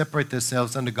wanted to separate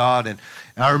themselves unto God, and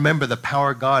I remember the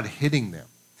power of God hitting them.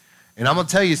 And I'm going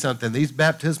to tell you something. These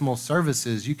baptismal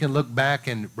services, you can look back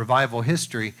in revival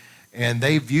history, and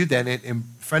they viewed that. And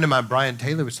a friend of mine, Brian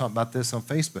Taylor, was talking about this on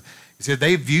Facebook. He said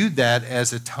they viewed that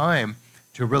as a time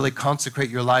to really consecrate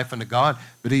your life unto God.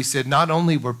 But he said not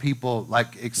only were people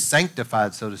like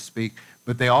sanctified, so to speak,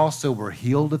 but they also were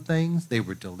healed of things. They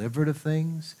were delivered of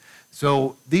things.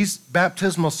 So these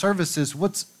baptismal services,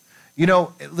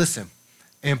 listen,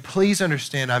 and please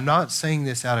understand, I'm not saying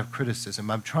this out of criticism.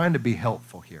 I'm trying to be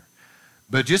helpful here.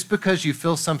 But just because you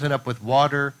fill something up with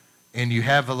water and you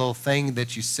have a little thing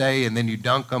that you say and then you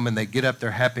dunk them and they get up,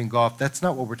 they're happy and go off, that's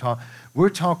not what we're talking. We're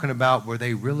talking about where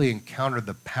they really encounter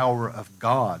the power of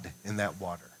God in that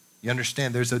water. You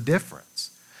understand? There's a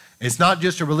difference. It's not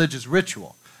just a religious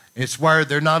ritual. It's where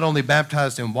they're not only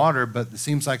baptized in water, but it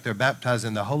seems like they're baptized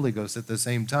in the Holy Ghost at the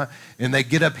same time. And they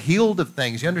get up healed of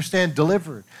things. You understand?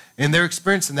 Delivered. And they're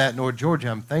experiencing that in North Georgia.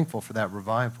 I'm thankful for that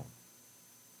revival.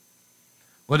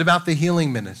 What about the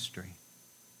healing ministry?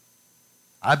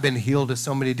 I've been healed of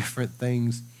so many different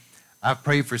things. I've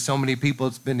prayed for so many people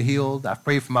that's been healed. I've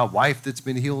prayed for my wife that's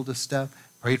been healed of stuff.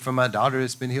 Prayed for my daughter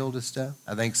that's been healed of stuff.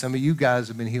 I think some of you guys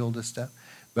have been healed of stuff.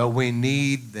 But we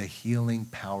need the healing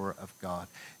power of God.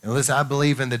 And listen, I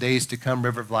believe in the days to come,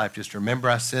 River of Life. Just remember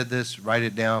I said this, write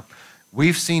it down.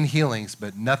 We've seen healings,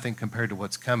 but nothing compared to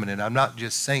what's coming. And I'm not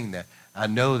just saying that. I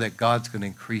know that God's going to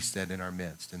increase that in our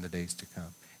midst in the days to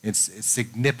come. It's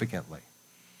significantly.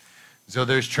 So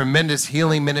there's tremendous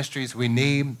healing ministries we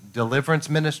need. Deliverance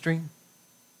ministry.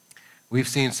 We've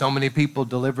seen so many people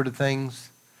deliver to things,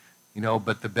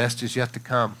 but the best is yet to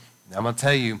come. I'm going to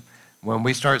tell you, when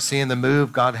we start seeing the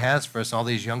move God has for us, all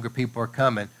these younger people are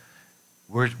coming.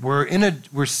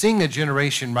 We're seeing a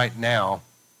generation right now.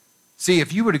 See,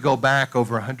 if you were to go back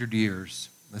over 100 years,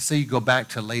 let's say you go back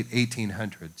to late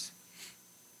 1800s,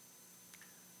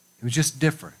 it was just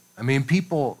different. I mean,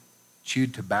 people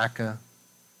chewed tobacco.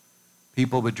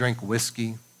 People would drink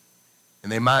whiskey,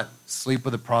 and they might sleep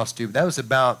with a prostitute. That was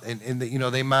about,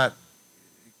 they might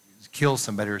kill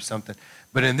somebody or something.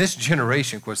 But in this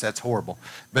generation, of course, that's horrible.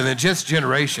 But in this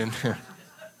generation,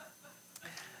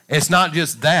 it's not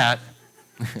just that.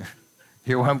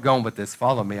 Here where I'm going with this.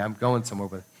 Follow me. I'm going somewhere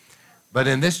with it. But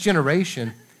in this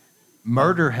generation,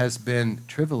 murder has been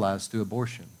trivialized through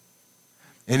abortion.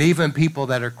 And even people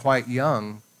that are quite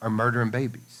young are murdering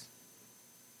babies.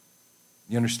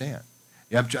 You understand?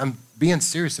 Yeah, I'm being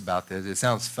serious about this. It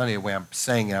sounds funny the way I'm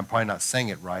saying it. I'm probably not saying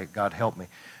it right. God help me.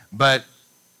 But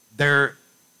they're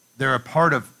a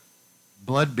part of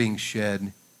blood being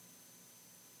shed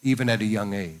even at a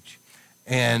young age.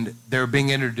 And they're being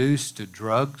introduced to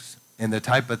drugs and the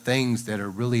type of things that are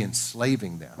really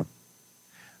enslaving them.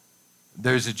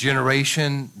 There's a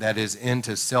generation that is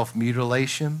into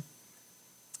self-mutilation,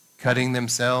 cutting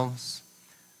themselves.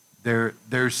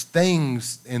 There's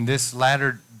things in this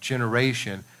latter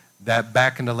generation that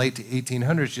back in the late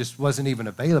 1800s just wasn't even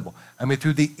available. I mean,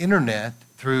 through the internet,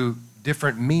 through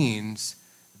different means,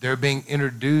 they're being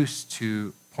introduced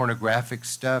to pornographic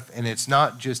stuff, and it's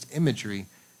not just imagery.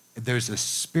 There's a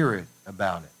spirit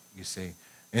about it, you see.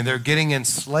 And they're getting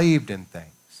enslaved in things.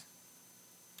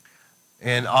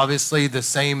 And obviously the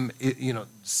same,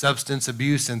 substance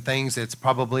abuse and things, it's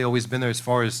probably always been there as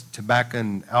far as tobacco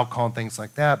and alcohol and things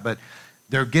like that, but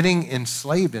they're getting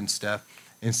enslaved in stuff.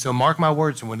 And so mark my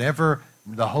words, whenever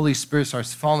the Holy Spirit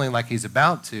starts falling like he's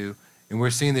about to, and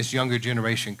we're seeing this younger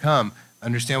generation come,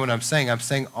 understand what I'm saying? I'm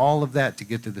saying all of that to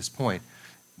get to this point,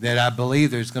 that I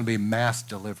believe there's going to be mass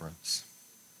deliverance.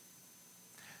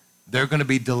 They're going to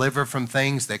be delivered from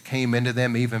things that came into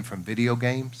them even from video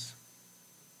games.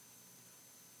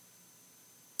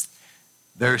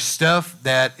 There's stuff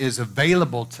that is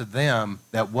available to them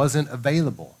that wasn't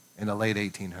available in the late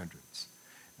 1800s.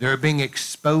 They're being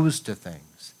exposed to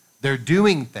things. They're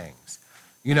doing things.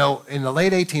 In the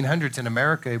late 1800s in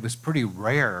America, it was pretty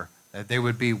rare that there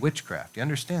would be witchcraft. You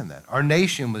understand that? Our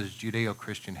nation was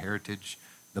Judeo-Christian heritage.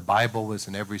 The Bible was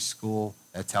in every school.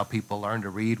 That's how people learned to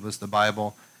read, was the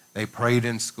Bible. They prayed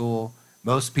in school.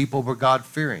 Most people were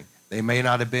God-fearing. They may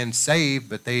not have been saved,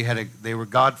 but they were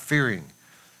God-fearing.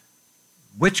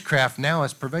 Witchcraft now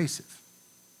is pervasive.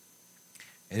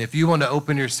 And if you want to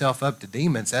open yourself up to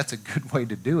demons, that's a good way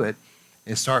to do it,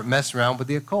 is start messing around with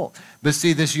the occult. But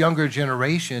see, this younger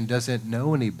generation doesn't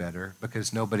know any better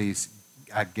because nobody's,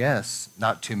 I guess,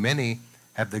 not too many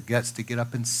have the guts to get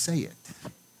up and say it.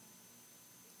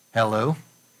 Hello?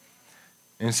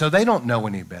 And so they don't know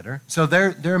any better. So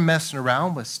they're messing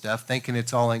around with stuff thinking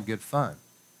it's all in good fun.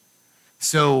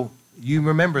 So you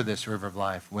remember this, River of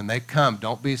Life. When they come,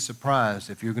 don't be surprised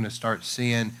if you're going to start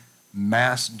seeing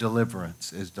mass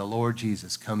deliverance as the Lord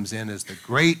Jesus comes in as the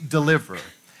great deliverer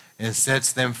and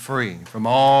sets them free from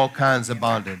all kinds of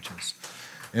bondages.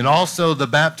 And also the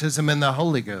baptism in the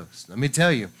Holy Ghost. Let me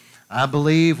tell you, I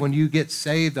believe when you get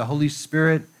saved, the Holy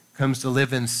Spirit comes to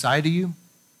live inside of you.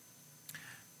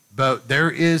 But there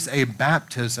is a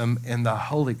baptism in the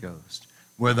Holy Ghost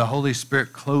where the Holy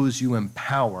Spirit clothes you in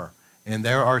power, and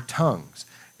there are tongues.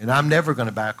 And I'm never going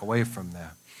to back away from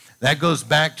that. That goes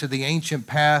back to the ancient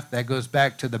path. That goes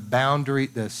back to the boundary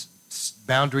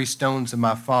stones of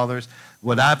my fathers,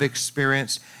 what I've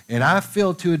experienced. And I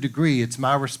feel to a degree it's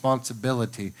my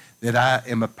responsibility that I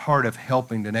am a part of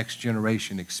helping the next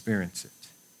generation experience it.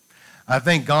 I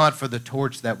thank God for the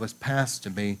torch that was passed to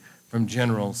me from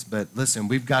generals. But listen,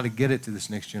 we've got to get it to this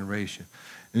next generation.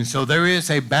 And so there is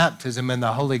a baptism in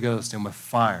the Holy Ghost and with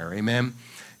fire. Amen.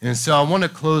 And so I want to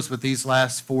close with these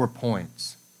last 4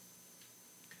 points.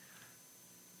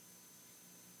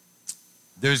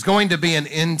 There's going to be an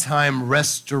end-time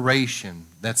restoration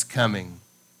that's coming.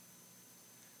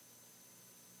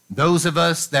 Those of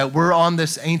us that were on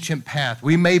this ancient path,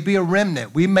 we may be a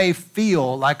remnant. We may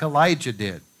feel like Elijah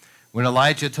did. When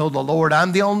Elijah told the Lord,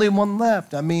 I'm the only one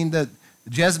left. I mean, the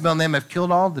Jezebel and them have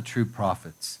killed all the true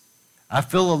prophets. I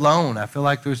feel alone. I feel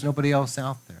like there's nobody else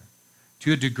out there.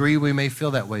 To a degree, we may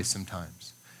feel that way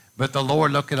sometimes. But the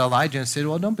Lord looked at Elijah and said,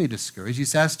 well, don't be discouraged. He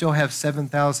said, I still have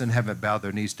 7,000 haven't bowed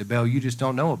their knees to Baal. You just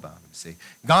don't know about them, see.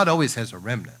 God always has a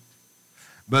remnant.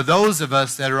 But those of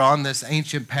us that are on this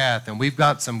ancient path, and we've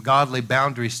got some godly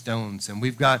boundary stones, and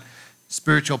we've got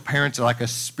spiritual parents, like a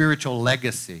spiritual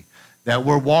legacy, that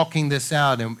we're walking this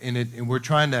out, and we're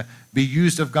trying to be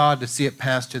used of God to see it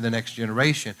pass to the next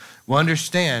generation, we'll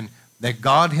understand that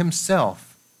God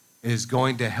himself is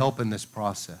going to help in this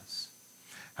process.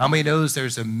 How many knows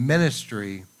there's a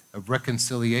ministry of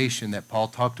reconciliation that Paul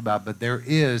talked about, but there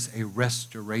is a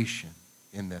restoration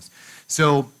in this.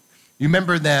 So you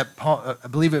remember that Paul, I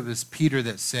believe it was Peter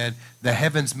that said, the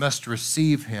heavens must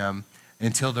receive him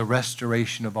until the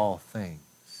restoration of all things.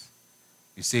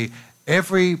 You see,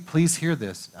 please hear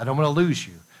this, I don't want to lose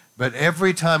you, but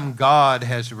every time God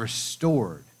has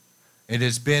restored, it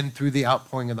has been through the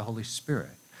outpouring of the Holy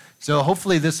Spirit. So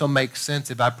hopefully this will make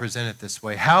sense if I present it this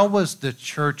way. How was the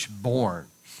church born?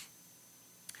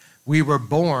 We were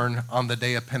born on the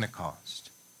day of Pentecost.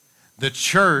 The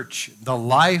church, the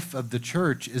life of the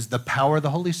church is the power of the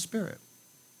Holy Spirit.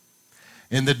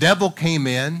 And the devil came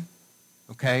in,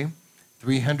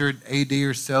 300 AD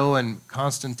or so, and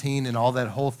Constantine and all that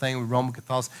whole thing with Roman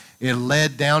Catholicism, it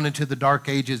led down into the Dark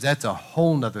Ages. That's a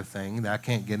whole nother thing that I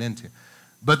can't get into.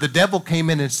 But the devil came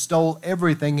in and stole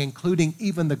everything, including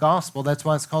even the gospel. That's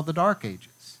why it's called the Dark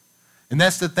Ages. And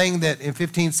that's the thing that in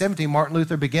 1517, Martin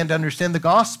Luther began to understand the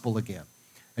gospel again,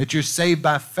 that you're saved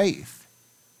by faith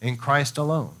in Christ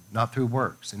alone, not through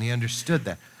works. And he understood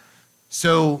that.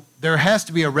 So there has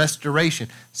to be a restoration.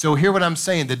 So hear what I'm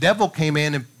saying. The devil came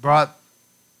in and brought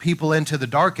people into the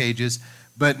Dark Ages,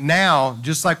 but now,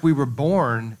 just like we were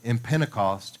born in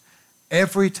Pentecost,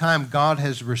 every time God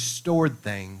has restored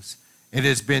things, it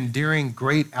has been during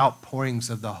great outpourings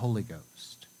of the Holy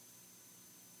Ghost.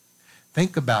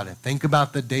 Think about it. Think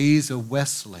about the days of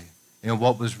Wesley and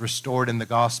what was restored in the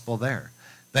gospel there.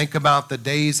 Think about the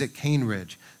days at Cane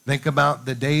Ridge. Think about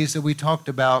the days that we talked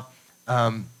about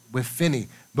with Finney.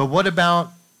 But what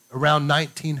about around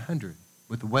 1900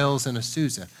 with Wells and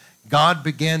Azusa? God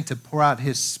began to pour out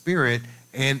his Spirit,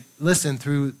 and listen,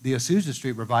 through the Azusa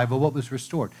Street revival, what was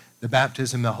restored? The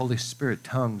baptism of the Holy Spirit,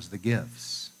 tongues, the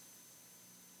gifts.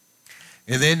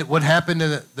 And then what happened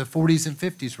in the 40s and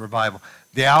 50s revival?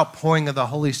 The outpouring of the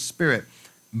Holy Spirit.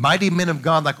 Mighty men of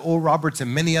God like Oral Roberts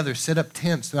and many others set up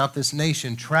tents throughout this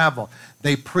nation, travel.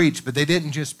 They preached, but they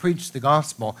didn't just preach the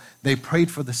gospel. They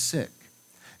prayed for the sick.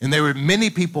 And there were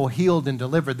many people healed and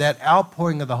delivered. That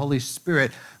outpouring of the Holy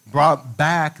Spirit brought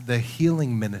back the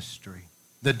healing ministry,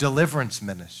 the deliverance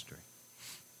ministry.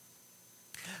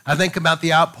 I think about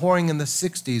the outpouring in the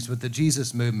 60s with the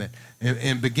Jesus movement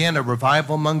and began a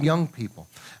revival among young people.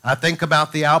 I think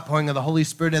about the outpouring of the Holy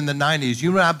Spirit in the 90s.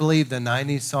 You know what I believe the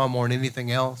 90s saw more than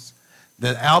anything else?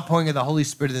 The outpouring of the Holy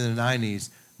Spirit in the 90s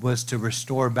was to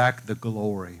restore back the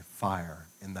glory fire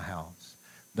in the house.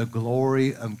 The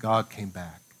glory of God came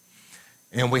back.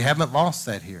 And we haven't lost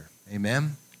that here.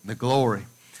 Amen? The glory.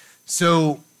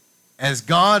 So as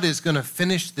God is going to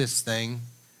finish this thing,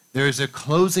 there's a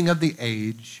closing of the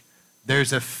age.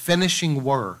 There's a finishing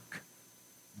work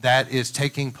that is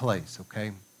taking place,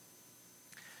 okay?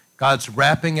 God's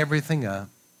wrapping everything up.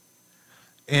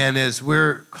 And as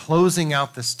we're closing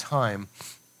out this time,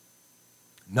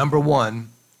 number one,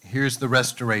 here's the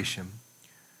restoration.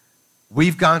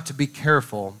 We've got to be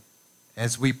careful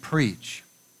as we preach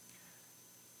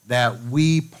that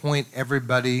we point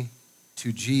everybody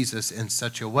to Jesus in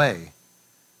such a way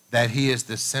that he is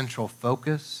the central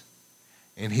focus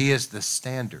and he is the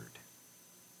standard.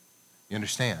 You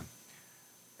understand?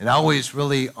 And I always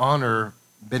really honor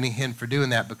Benny Hinn for doing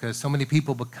that because so many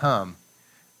people become,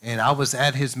 and I was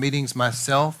at his meetings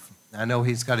myself. I know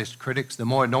he's got his critics. The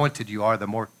more anointed you are, the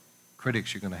more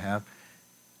critics you're going to have.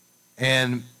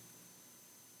 And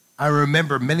I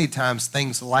remember many times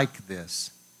things like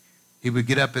this. He would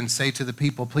get up and say to the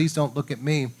people, please don't look at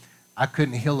me. I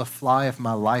couldn't heal a fly if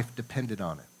my life depended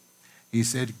on it. He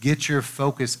said, get your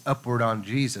focus upward on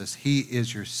Jesus. He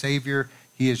is your Savior.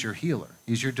 He is your healer.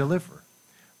 He's your deliverer.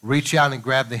 Reach out and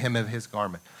grab the hem of his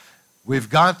garment. We've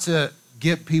got to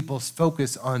get people's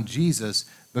focus on Jesus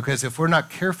because if we're not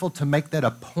careful to make that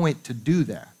a point to do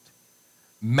that,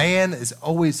 man has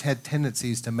always had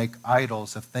tendencies to make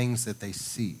idols of things that they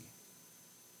see.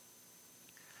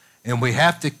 And we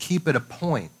have to keep it a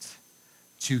point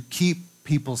to keep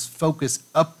people's focus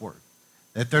upward,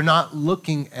 that they're not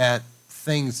looking at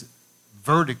things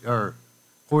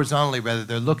horizontally, rather,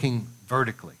 they're looking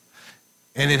vertically.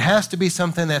 And it has to be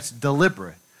something that's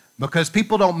deliberate because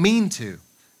people don't mean to,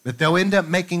 but they'll end up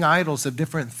making idols of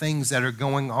different things that are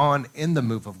going on in the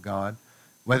move of God,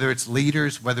 whether it's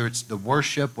leaders, whether it's the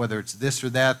worship, whether it's this or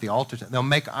that, the altar. They'll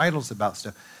make idols about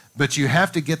stuff. But you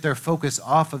have to get their focus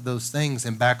off of those things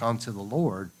and back onto the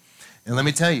Lord. And let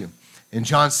me tell you, in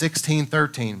John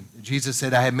 16:13, Jesus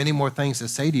said, I have many more things to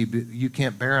say to you, but you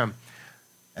can't bear them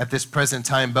at this present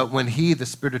time. But when he, the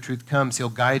Spirit of truth, comes, he'll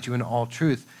guide you in all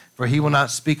truth. For he will not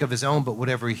speak of his own, but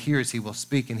whatever he hears, he will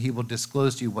speak, and he will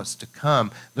disclose to you what's to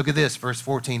come. Look at this, verse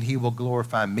 14, he will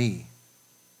glorify me.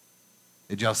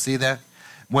 Did y'all see that?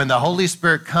 When the Holy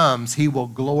Spirit comes, he will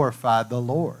glorify the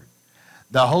Lord.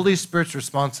 The Holy Spirit's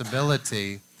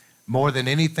responsibility, more than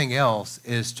anything else,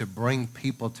 is to bring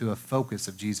people to a focus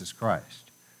of Jesus Christ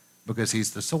because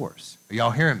he's the source. Are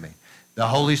y'all hearing me? The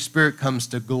Holy Spirit comes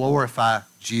to glorify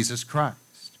Jesus Christ.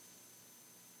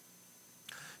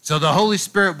 So the Holy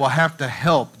Spirit will have to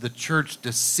help the church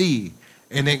to see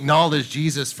and acknowledge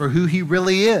Jesus for who he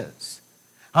really is.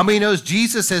 How many knows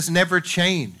Jesus has never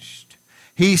changed?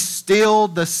 He's still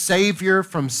the Savior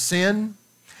from sin.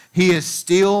 He is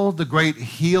still the great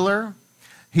healer.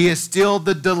 He is still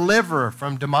the deliverer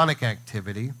from demonic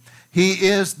activity. He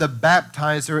is the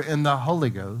baptizer in the Holy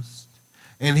Ghost,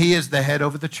 and he is the head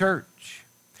over the church.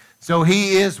 So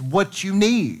he is what you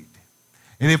need.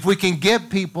 And if we can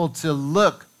get people to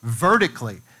look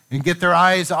vertically and get their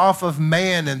eyes off of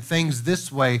man and things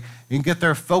this way and get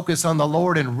their focus on the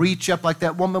Lord and reach up like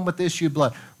that woman with the issue of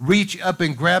blood, reach up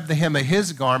and grab the hem of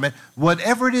his garment,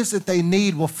 whatever it is that they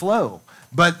need will flow.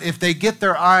 But if they get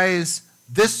their eyes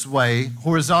this way,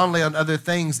 horizontally on other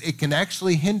things, it can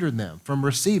actually hinder them from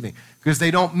receiving because they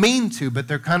don't mean to, but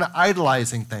they're kind of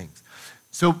idolizing things.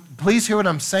 So please hear what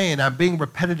I'm saying. I'm being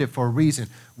repetitive for a reason.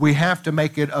 We have to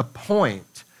make it a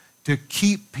point to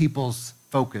keep people's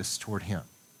focus toward him.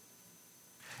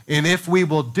 And if we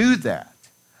will do that,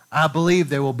 I believe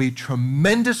there will be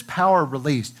tremendous power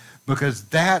released because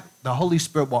the Holy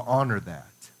Spirit will honor that.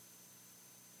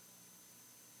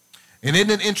 And isn't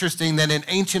it interesting that in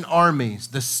ancient armies,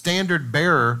 the standard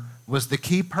bearer was the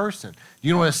key person?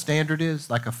 You know what a standard is?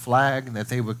 Like a flag that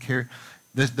they would carry.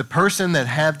 The person that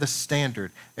had the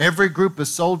standard. Every group of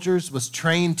soldiers was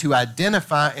trained to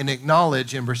identify and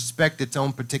acknowledge and respect its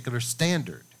own particular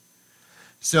standard.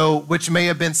 So, which may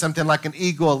have been something like an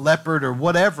eagle, a leopard, or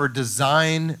whatever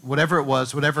design, whatever it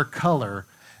was, whatever color,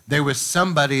 there was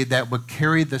somebody that would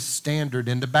carry the standard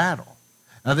into battle.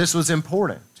 Now, this was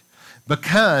important.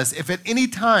 Because if at any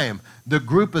time the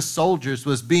group of soldiers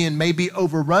was being maybe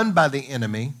overrun by the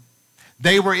enemy,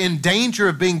 they were in danger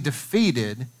of being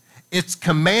defeated, its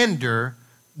commander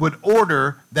would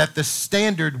order that the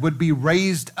standard would be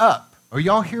raised up. Are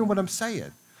y'all hearing what I'm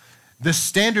saying? The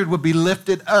standard would be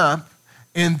lifted up,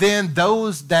 and then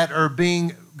those that are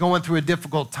going through a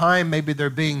difficult time, maybe they're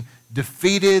being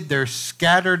defeated, they're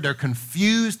scattered, they're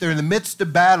confused, they're in the midst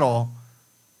of battle,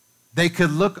 they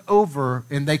could look over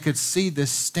and they could see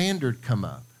this standard come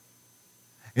up.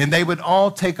 And they would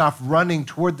all take off running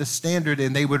toward the standard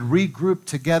and they would regroup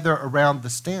together around the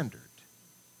standard.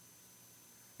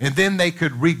 And then they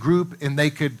could regroup and they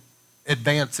could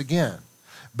advance again.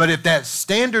 But if that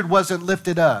standard wasn't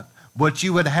lifted up, what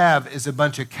you would have is a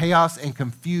bunch of chaos and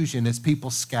confusion as people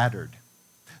scattered.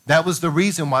 That was the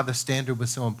reason why the standard was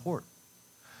so important.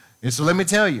 And so let me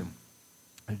tell you,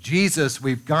 Jesus,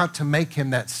 we've got to make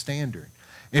him that standard.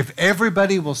 If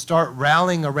everybody will start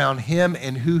rallying around him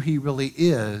and who he really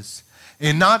is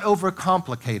and not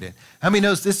overcomplicate it. How many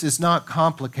knows this is not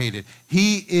complicated?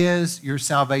 He is your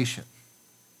salvation.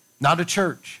 Not a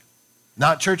church,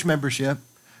 not church membership,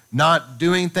 not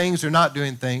doing things or not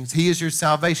doing things. He is your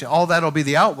salvation. All that will be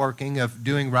the outworking of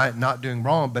doing right and not doing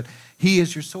wrong, but he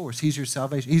is your source. He's your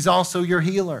salvation. He's also your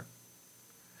healer.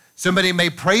 Somebody may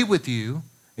pray with you,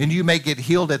 and you may get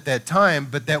healed at that time,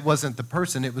 but that wasn't the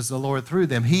person. It was the Lord through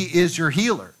them. He is your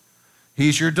healer.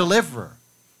 He's your deliverer.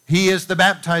 He is the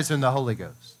baptizer in the Holy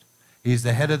Ghost. He's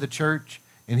the head of the church,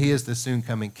 and he is the soon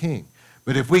coming king.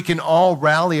 But if we can all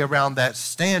rally around that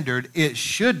standard, it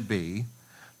should be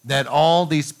that all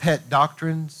these pet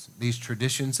doctrines, these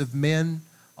traditions of men,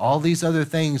 all these other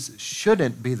things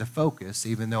shouldn't be the focus,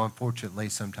 even though unfortunately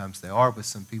sometimes they are with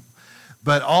some people.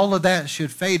 But all of that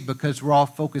should fade because we're all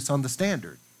focused on the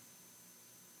standard.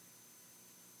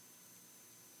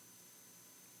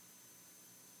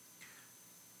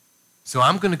 So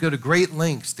I'm going to go to great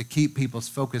lengths to keep people's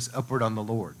focus upward on the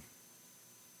Lord.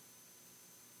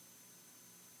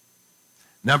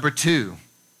 Number two,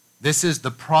 this is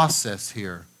the process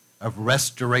here of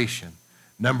restoration.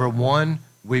 Number one,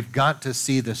 we've got to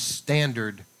see the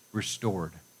standard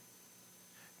restored.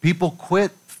 People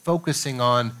quit focusing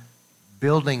on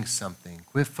building something,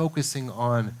 quit focusing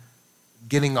on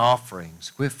getting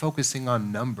offerings, quit focusing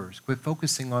on numbers, quit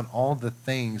focusing on all the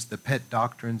things, the pet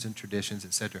doctrines and traditions,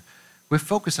 etc. Quit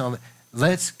focusing on it.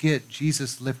 Let's get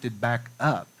Jesus lifted back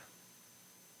up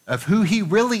of who he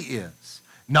really is,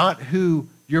 not who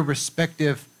your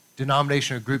respective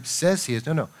denomination or group says he is.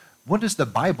 No. What does the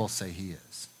Bible say he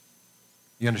is?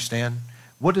 You understand?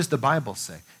 What does the Bible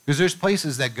say? Because there's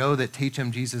places that go that teach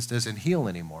him Jesus doesn't heal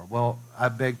anymore. Well, I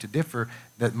beg to differ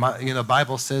that the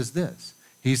Bible says this.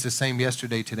 He's the same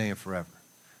yesterday, today, and forever.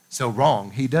 So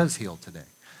wrong. He does heal today.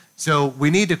 So we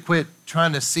need to quit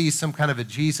trying to see some kind of a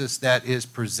Jesus that is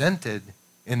presented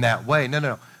in that way.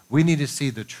 No. We need to see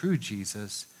the true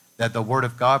Jesus that the Word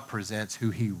of God presents,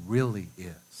 who he really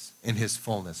is in his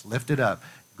fullness, lifted up,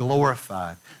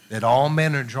 glorified, that all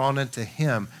men are drawn into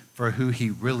him for who he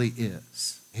really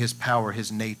is, his power,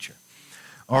 his nature.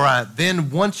 All right, then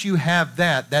once you have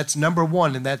that, that's number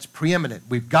one, and that's preeminent.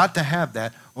 We've got to have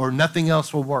that, or nothing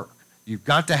else will work. You've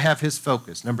got to have his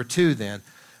focus. Number two, then,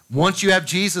 once you have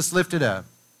Jesus lifted up,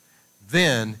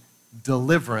 then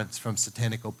deliverance from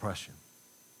satanic oppression.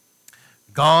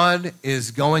 God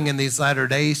is going in these latter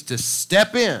days to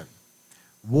step in.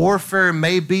 Warfare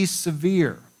may be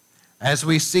severe. As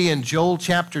we see in Joel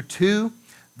chapter 2,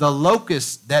 the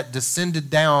locust that descended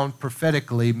down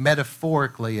prophetically,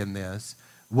 metaphorically in this,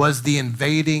 was the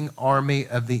invading army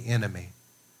of the enemy.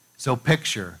 So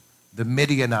picture the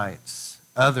Midianites,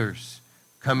 others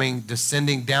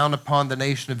descending down upon the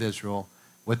nation of Israel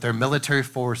with their military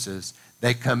forces.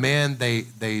 They come in,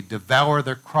 they devour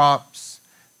their crops,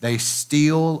 they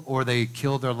steal or they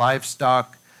kill their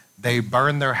livestock, they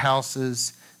burn their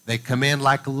houses, they come in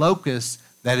like locusts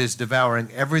that is devouring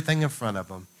everything in front of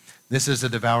them. This is a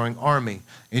devouring army.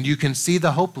 And you can see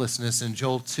the hopelessness in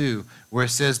Joel 2, where it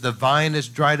says, the vine is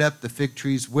dried up, the fig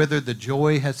trees withered, the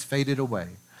joy has faded away.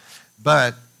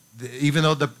 But even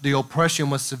though the oppression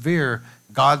was severe,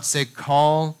 God said,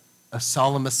 call a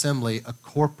solemn assembly, a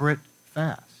corporate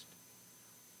fast.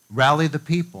 Rally the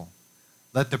people.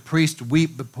 Let the priest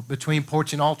weep between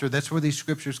porch and altar. That's where these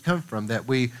scriptures come from that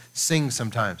we sing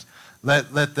sometimes.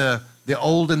 Let the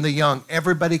old and the young,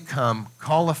 everybody come,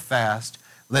 call a fast.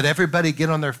 Let everybody get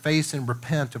on their face and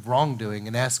repent of wrongdoing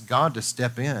and ask God to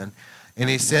step in. And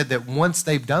he said that once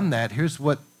they've done that, here's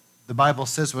what the Bible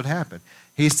says would happen.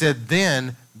 He said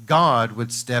then God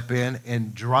would step in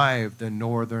and drive the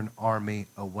northern army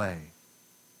away.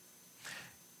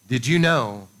 Did you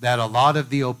know that a lot of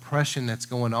the oppression that's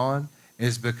going on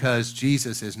is because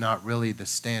Jesus is not really the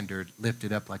standard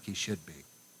lifted up like he should be?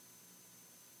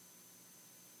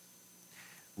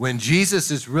 When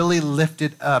Jesus is really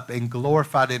lifted up and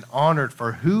glorified and honored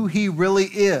for who he really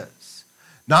is,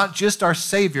 not just our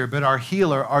Savior, but our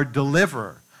healer, our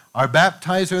deliverer, our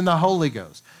baptizer in the Holy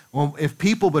Ghost. Well, if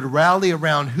people would rally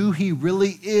around who he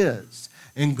really is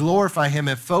and glorify him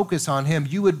and focus on him,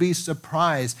 you would be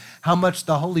surprised how much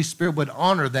the Holy Spirit would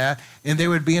honor that, and there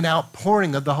would be an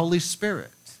outpouring of the Holy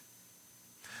Spirit.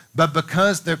 But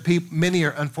because many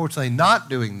are unfortunately not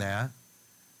doing that,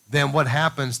 then what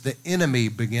happens? The enemy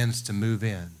begins to move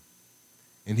in.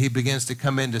 And he begins to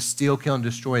come in to steal, kill, and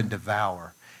destroy and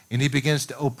devour. And he begins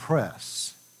to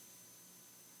oppress.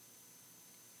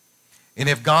 And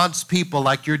if God's people,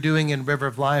 like you're doing in River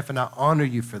of Life, and I honor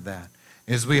you for that,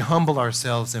 as we humble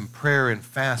ourselves in prayer and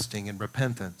fasting and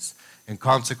repentance and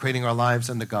consecrating our lives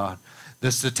unto God,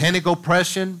 the satanic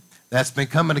oppression that's been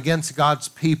coming against God's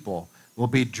people will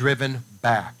be driven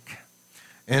back.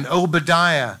 And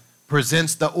Obadiah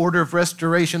presents the order of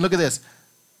restoration. Look at this.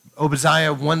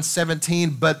 Obadiah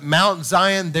 1:17, but Mount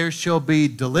Zion there shall be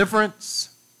deliverance,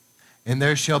 and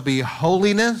there shall be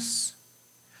holiness.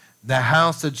 The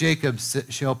house of Jacob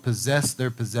shall possess their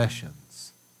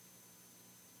possessions.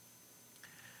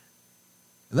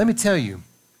 Let me tell you,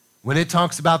 when it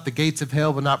talks about the gates of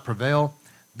hell will not prevail,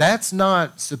 that's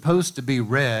not supposed to be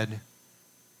read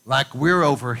like we're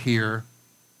over here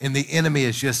and the enemy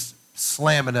is just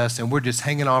slamming us and we're just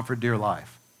hanging on for dear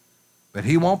life. But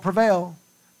he won't prevail.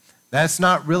 That's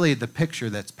not really the picture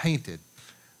that's painted.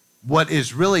 What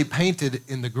is really painted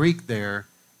in the Greek there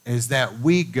is that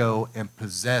we go and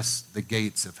possess the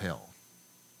gates of hell.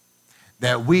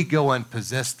 That we go and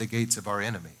possess the gates of our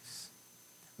enemies.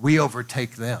 We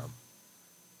overtake them.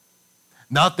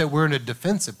 Not that we're in a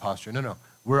defensive posture. No.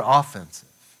 We're offensive.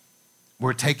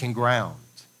 We're taking ground.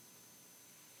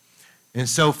 And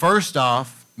so first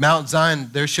off, Mount Zion,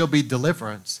 there shall be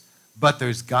deliverance, but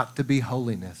there's got to be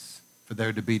holiness for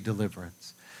there to be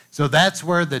deliverance. So that's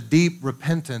where the deep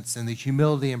repentance and the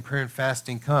humility and prayer and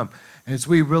fasting come, as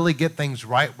we really get things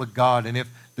right with God. And if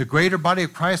the greater body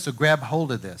of Christ will grab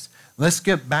hold of this, let's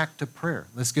get back to prayer.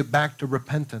 Let's get back to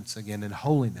repentance again and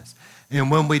holiness.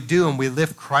 And when we do and we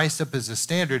lift Christ up as a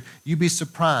standard, you'd be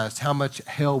surprised how much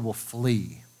hell will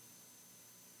flee.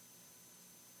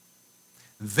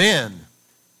 Then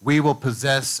we will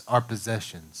possess our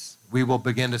possessions. We will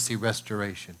begin to see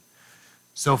restoration.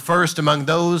 So first, among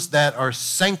those that are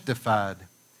sanctified,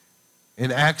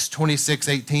 in Acts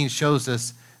 26:18 shows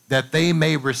us that they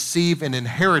may receive an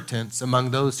inheritance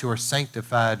among those who are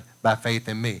sanctified by faith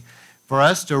in me. For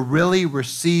us to really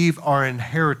receive our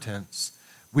inheritance,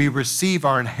 we receive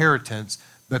our inheritance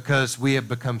because we have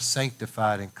become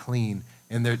sanctified and clean,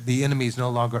 and the enemy is no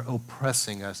longer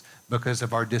oppressing us because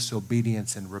of our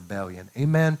disobedience and rebellion.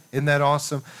 Amen? Isn't that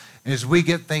awesome? As we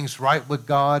get things right with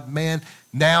God, man,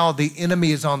 now the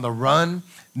enemy is on the run.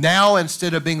 Now,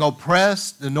 instead of being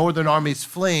oppressed, the northern army's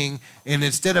fleeing, and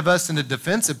instead of us in a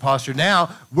defensive posture,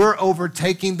 now we're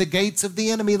overtaking the gates of the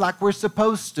enemy like we're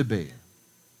supposed to be.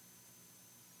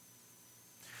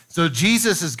 So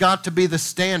Jesus has got to be the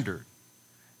standard.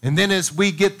 And then as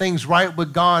we get things right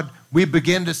with God, we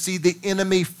begin to see the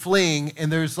enemy fleeing,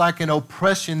 and there's like an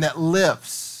oppression that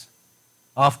lifts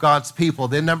off God's people.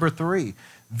 Then number 3,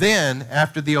 then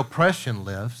after the oppression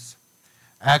lifts,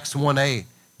 Acts 1:8,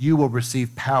 you will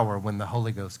receive power when the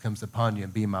Holy Ghost comes upon you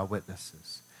and be my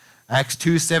witnesses. Acts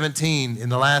 2:17, in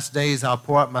the last days I'll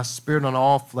pour out my spirit on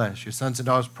all flesh. Your sons and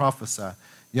daughters prophesy.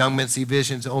 Young men see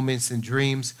visions, old men see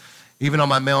dreams. Even on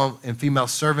my male and female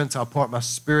servants, I'll pour out my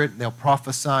spirit, and they'll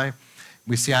prophesy.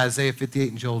 We see Isaiah 58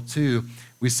 and Joel 2.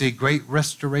 We see great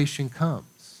restoration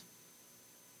comes.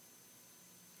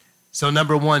 So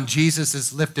number 1, Jesus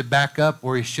is lifted back up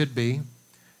where he should be.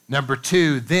 Number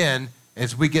 2, then,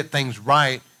 as we get things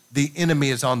right, the enemy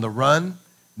is on the run.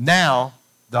 Now,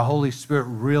 the Holy Spirit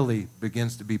really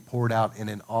begins to be poured out in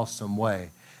an awesome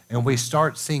way. And we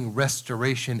start seeing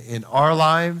restoration in our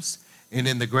lives and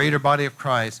in the greater body of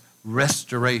Christ.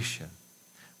 Restoration.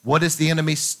 What has the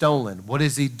enemy stolen? What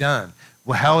has he done?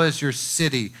 Well, how is your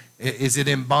city? Is it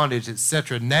in bondage,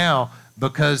 etc.? Now,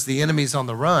 because the enemy's on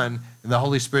the run and the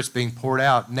Holy Spirit's being poured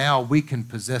out, now we can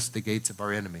possess the gates of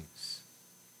our enemies.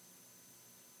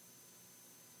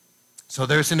 So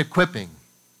there's an equipping.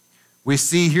 We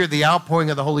see here the outpouring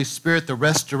of the Holy Spirit, the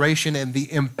restoration, and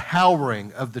the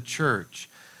empowering of the church.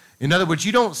 In other words,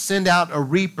 you don't send out a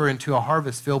reaper into a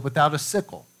harvest field without a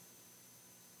sickle.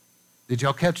 Did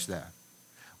y'all catch that?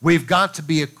 We've got to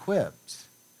be equipped.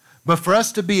 But for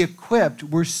us to be equipped,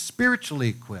 we're spiritually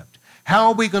equipped. How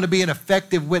are we going to be an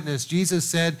effective witness? Jesus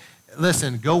said,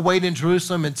 listen, go wait in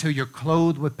Jerusalem until you're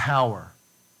clothed with power.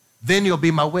 Then you'll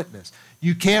be my witness.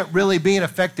 You can't really be an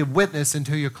effective witness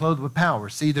until you're clothed with power.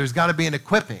 See, there's got to be an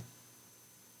equipping.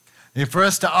 And for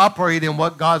us to operate in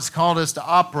what God's called us to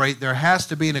operate, there has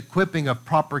to be an equipping of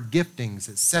proper giftings,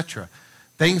 etc.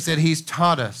 Things that he's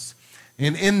taught us.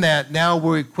 And in that, now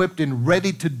we're equipped and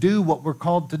ready to do what we're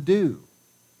called to do.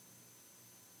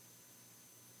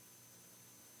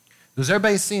 Is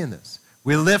everybody seeing this?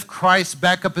 We lift Christ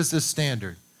back up as the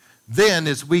standard. Then,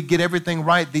 as we get everything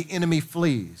right, the enemy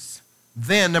flees.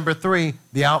 Then, number 3,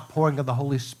 the outpouring of the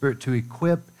Holy Spirit to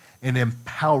equip and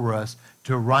empower us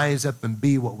to rise up and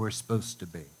be what we're supposed to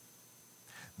be.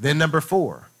 Then, number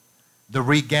 4, the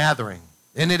regathering.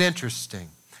 Isn't it interesting?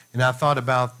 And I thought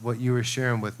about what you were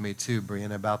sharing with me too,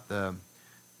 Brian, about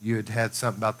you had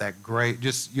something about that great,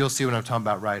 just you'll see what I'm talking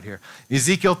about right here.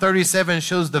 Ezekiel 37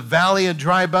 shows the valley of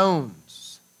dry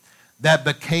bones that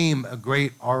became a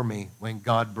great army when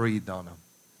God breathed on them.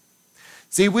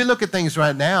 See, we look at things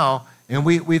right now and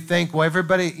we think, well,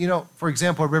 everybody, for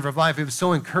example, at River of Life, it was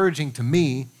so encouraging to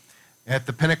me at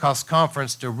the Pentecost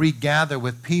conference to regather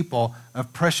with people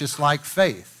of precious like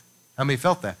faith. How many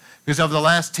felt that? Because over the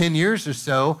last 10 years or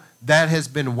so, that has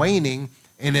been waning,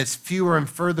 and it's fewer and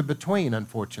further between,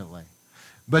 unfortunately.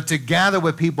 But to gather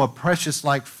with people of precious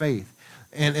like faith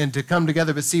and to come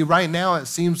together. But see, right now, it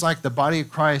seems like the body of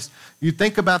Christ, you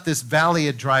think about this valley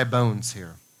of dry bones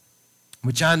here,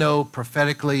 which I know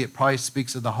prophetically, it probably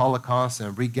speaks of the Holocaust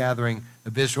and regathering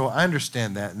of Israel. I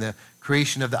understand that. And the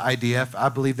creation of the IDF, I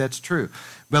believe that's true.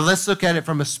 But let's look at it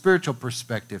from a spiritual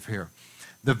perspective here.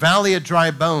 The valley of dry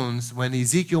bones, when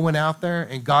Ezekiel went out there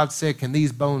and God said, can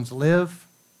these bones live?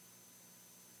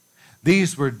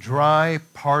 These were dry,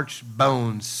 parched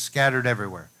bones scattered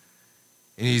everywhere.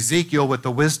 And Ezekiel, with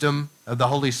the wisdom of the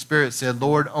Holy Spirit, said,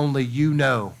 Lord, only you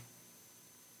know.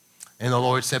 And the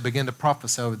Lord said, begin to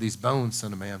prophesy over these bones,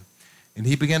 son of man. And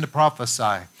he began to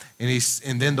prophesy.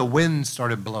 And then the wind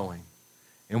started blowing.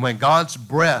 And when God's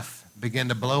breath began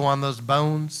to blow on those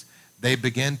bones, they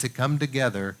began to come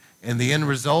together. And the end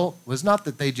result was not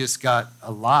that they just got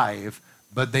alive,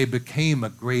 but they became a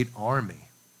great army,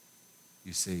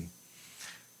 you see.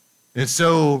 And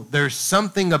so there's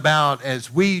something about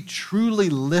as we truly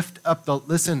lift up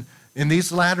listen, in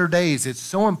these latter days, it's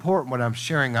so important what I'm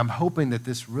sharing. I'm hoping that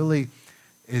this really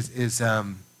is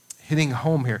hitting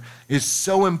home here. It's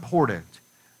so important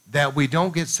that we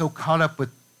don't get so caught up with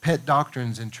pet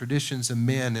doctrines and traditions of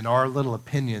men and our little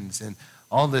opinions and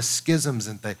all the schisms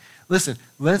and things. Listen,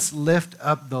 let's lift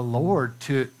up the Lord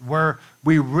to where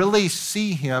we really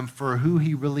see him for who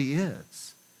he really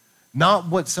is. Not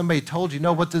what somebody told you.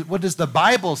 No, what does the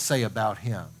Bible say about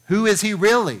him? Who is he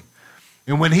really?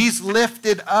 And when he's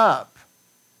lifted up,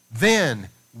 then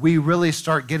we really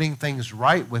start getting things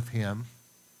right with him.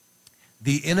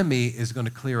 The enemy is going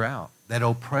to clear out. That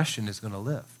oppression is going to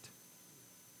lift.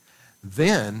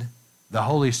 Then the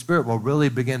Holy Spirit will really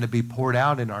begin to be poured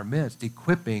out in our midst,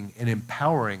 equipping and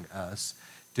empowering us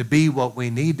to be what we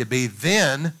need to be.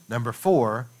 Then, number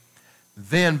 4,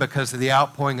 then because of the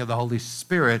outpouring of the Holy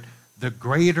Spirit, the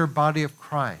greater body of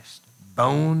Christ,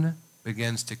 bone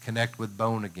begins to connect with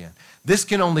bone again. This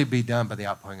can only be done by the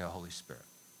outpouring of the Holy Spirit.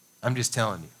 I'm just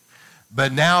telling you.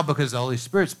 But now, because the Holy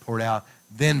Spirit's poured out,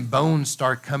 then bones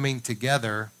start coming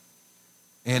together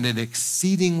and an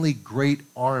exceedingly great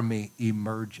army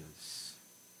emerges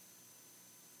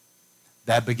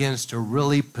that begins to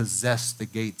really possess the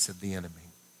gates of the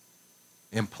enemy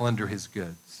and plunder his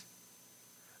goods.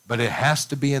 But it has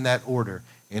to be in that order.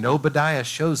 And Obadiah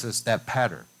shows us that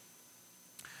pattern.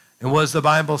 And what does the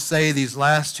Bible say? These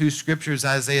last 2 scriptures,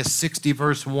 Isaiah 60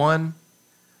 verse 1,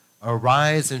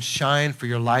 arise and shine, for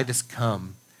your light is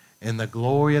come, and the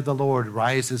glory of the Lord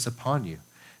rises upon you.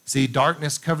 See,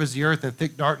 darkness covers the earth and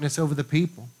thick darkness over the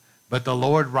people, but the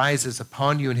Lord rises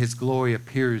upon you and his glory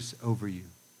appears over you.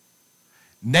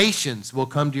 Nations will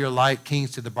come to your light,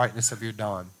 kings to the brightness of your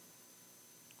dawn.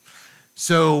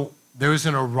 So there's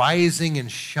an arising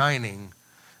and shining.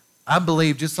 I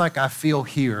believe, just like I feel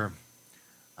here,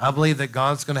 I believe that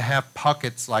God's going to have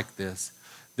pockets like this.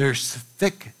 There's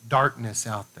thick darkness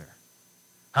out there.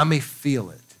 How many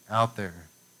feel it out there?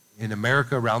 In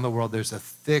America, around the world, there's a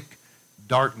thick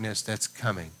darkness that's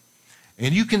coming.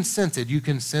 And you can sense it. You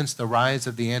can sense the rise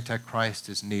of the Antichrist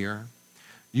is near.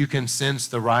 You can sense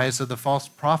the rise of the false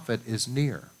prophet is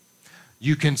near.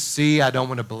 You can see, I don't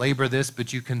want to belabor this,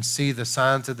 but you can see the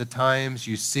signs of the times.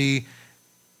 You see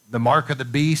the mark of the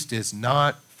beast is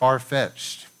not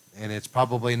far-fetched, and it's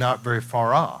probably not very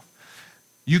far off.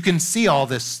 You can see all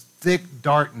this thick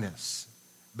darkness,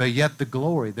 but yet the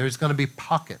glory. There's going to be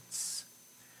pockets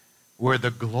where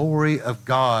the glory of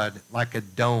God, like a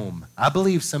dome. I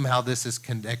believe somehow this is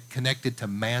connected to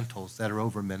mantles that are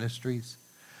over ministries.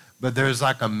 But there's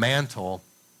like a mantle,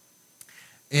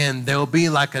 and there'll be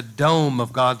like a dome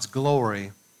of God's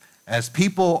glory as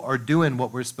people are doing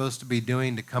what we're supposed to be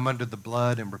doing to come under the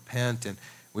blood and repent, and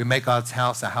we make God's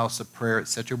house a house of prayer,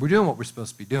 etc. We're doing what we're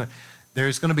supposed to be doing.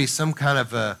 There's going to be some kind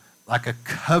of a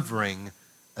covering,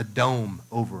 a dome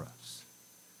over us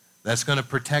that's going to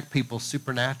protect people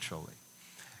supernaturally.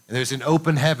 And there's an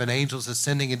open heaven, angels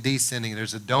ascending and descending.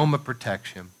 There's a dome of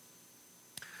protection.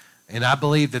 And I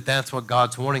believe that that's what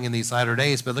God's warning in these latter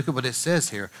days. But look at what it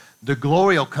says here. The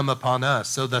glory will come upon us.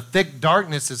 So the thick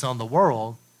darkness is on the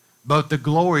world, but the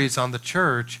glory is on the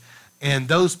church. And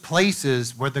those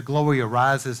places where the glory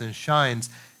arises and shines,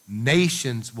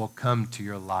 nations will come to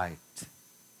your light.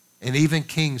 And even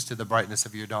kings to the brightness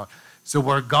of your dawn. So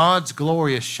where God's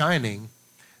glory is shining,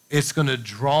 it's going to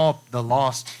draw the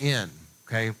lost in.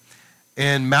 Okay?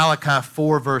 In Malachi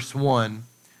 4 verse 1,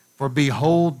 for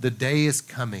behold, the day is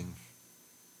coming,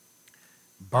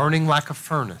 burning like a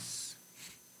furnace.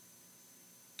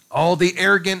 All the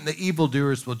arrogant and the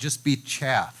evildoers will just be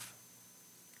chaff.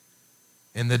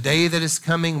 And the day that is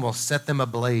coming will set them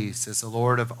ablaze, says the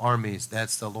Lord of armies.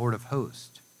 That's the Lord of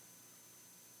hosts.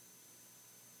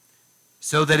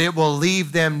 So that it will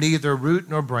leave them neither root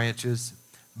nor branches.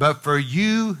 But for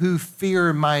you who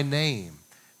fear my name,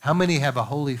 how many have a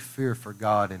holy fear for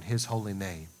God and his holy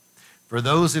name? For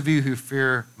those of you who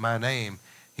fear my name,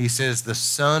 he says, the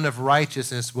Son of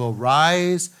Righteousness will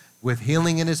rise with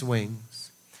healing in his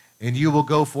wings, and you will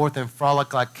go forth and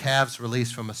frolic like calves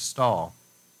released from a stall.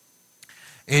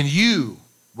 And you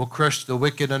will crush the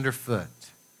wicked underfoot.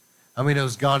 How many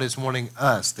knows God is wanting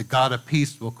us, the God of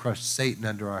peace will crush Satan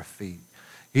under our feet.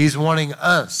 He's wanting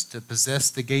us to possess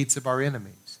the gates of our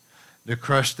enemies, to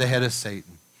crush the head of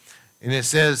Satan. And it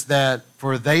says that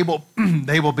for they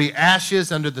will be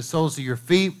ashes under the soles of your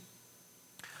feet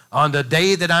on the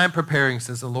day that I am preparing,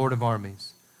 says the Lord of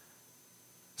armies.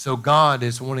 So God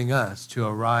is wanting us to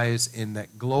arise in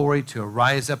that glory, to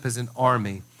arise up as an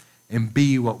army and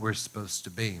be what we're supposed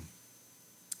to be.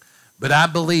 But I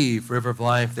believe, River of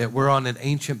Life, that we're on an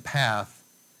ancient path,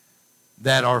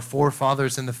 that our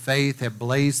forefathers in the faith have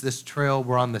blazed this trail.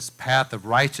 We're on this path of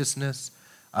righteousness,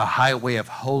 a highway of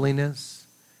holiness.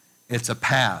 It's a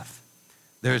path.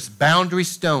 There's boundary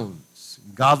stones,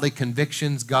 godly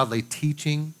convictions, godly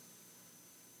teaching,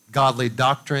 godly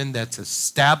doctrine that's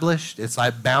established. It's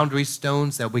like boundary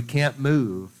stones that we can't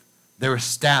move. They're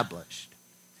established.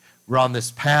 We're on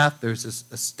this path. There's this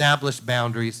established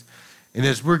boundaries. And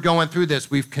as we're going through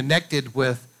this, we've connected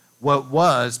with what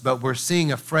was, but we're seeing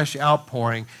a fresh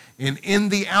outpouring. And in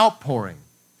the outpouring,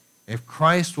 if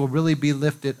Christ will really be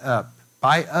lifted up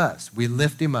by us, we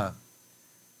lift him up,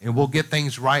 and we'll get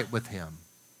things right with him.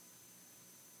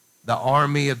 The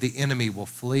army of the enemy will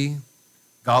flee.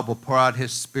 God will pour out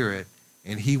his Spirit,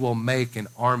 and he will make an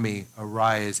army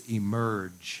arise,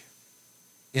 emerge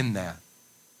in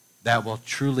that will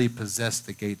truly possess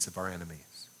the gates of our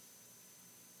enemies.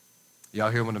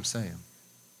 Y'all hear what I'm saying?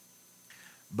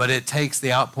 But it takes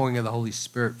the outpouring of the Holy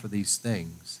Spirit for these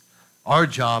things. Our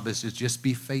job is to just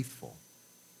be faithful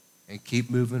and keep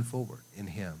moving forward in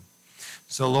him.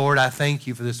 So, Lord, I thank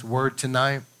you for this word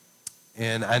tonight.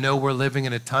 And I know we're living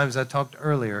in a time, as I talked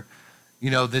earlier,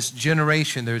 this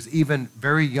generation, there's even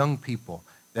very young people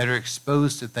that are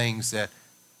exposed to things that,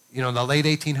 in the late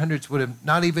 1800s would have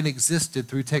not even existed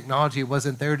through technology. It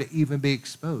wasn't there to even be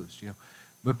exposed,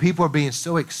 But people are being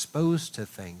so exposed to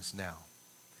things now.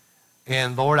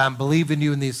 And Lord, I'm believing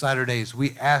you in these latter days.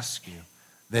 We ask you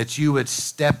that you would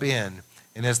step in,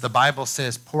 and as the Bible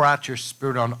says, pour out your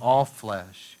Spirit on all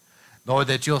flesh. Lord,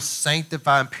 that you'll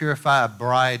sanctify and purify a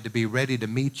bride to be ready to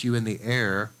meet you in the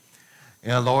air.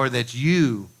 And Lord, that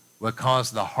you would cause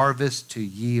the harvest to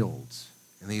yield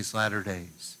in these latter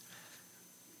days.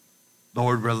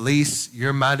 Lord, release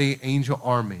your mighty angel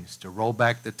armies to roll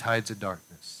back the tides of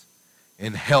darkness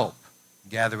and help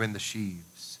gather in the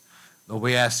sheaves. Lord,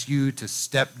 we ask you to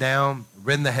step down,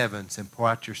 rend the heavens, and pour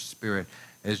out your Spirit.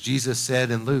 As Jesus said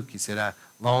in Luke, he said, I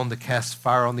long to cast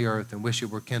fire on the earth and wish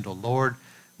it were kindled. Lord,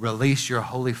 release your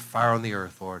holy fire on the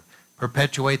earth, Lord.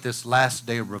 Perpetuate this last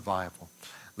day of revival.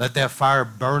 Let that fire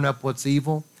burn up what's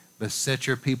evil, but set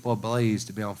your people ablaze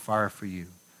to be on fire for you.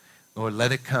 Lord,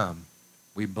 let it come.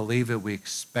 We believe it. We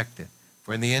expect it.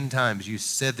 For in the end times, you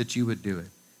said that you would do it.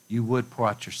 You would pour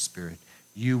out your Spirit.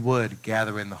 You would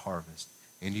gather in the harvest.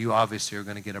 And you obviously are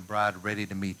going to get a bride ready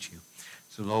to meet you.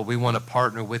 So, Lord, we want to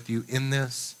partner with you in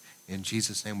this. In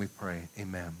Jesus' name we pray.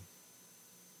 Amen. All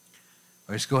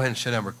right, let's go ahead and shut down.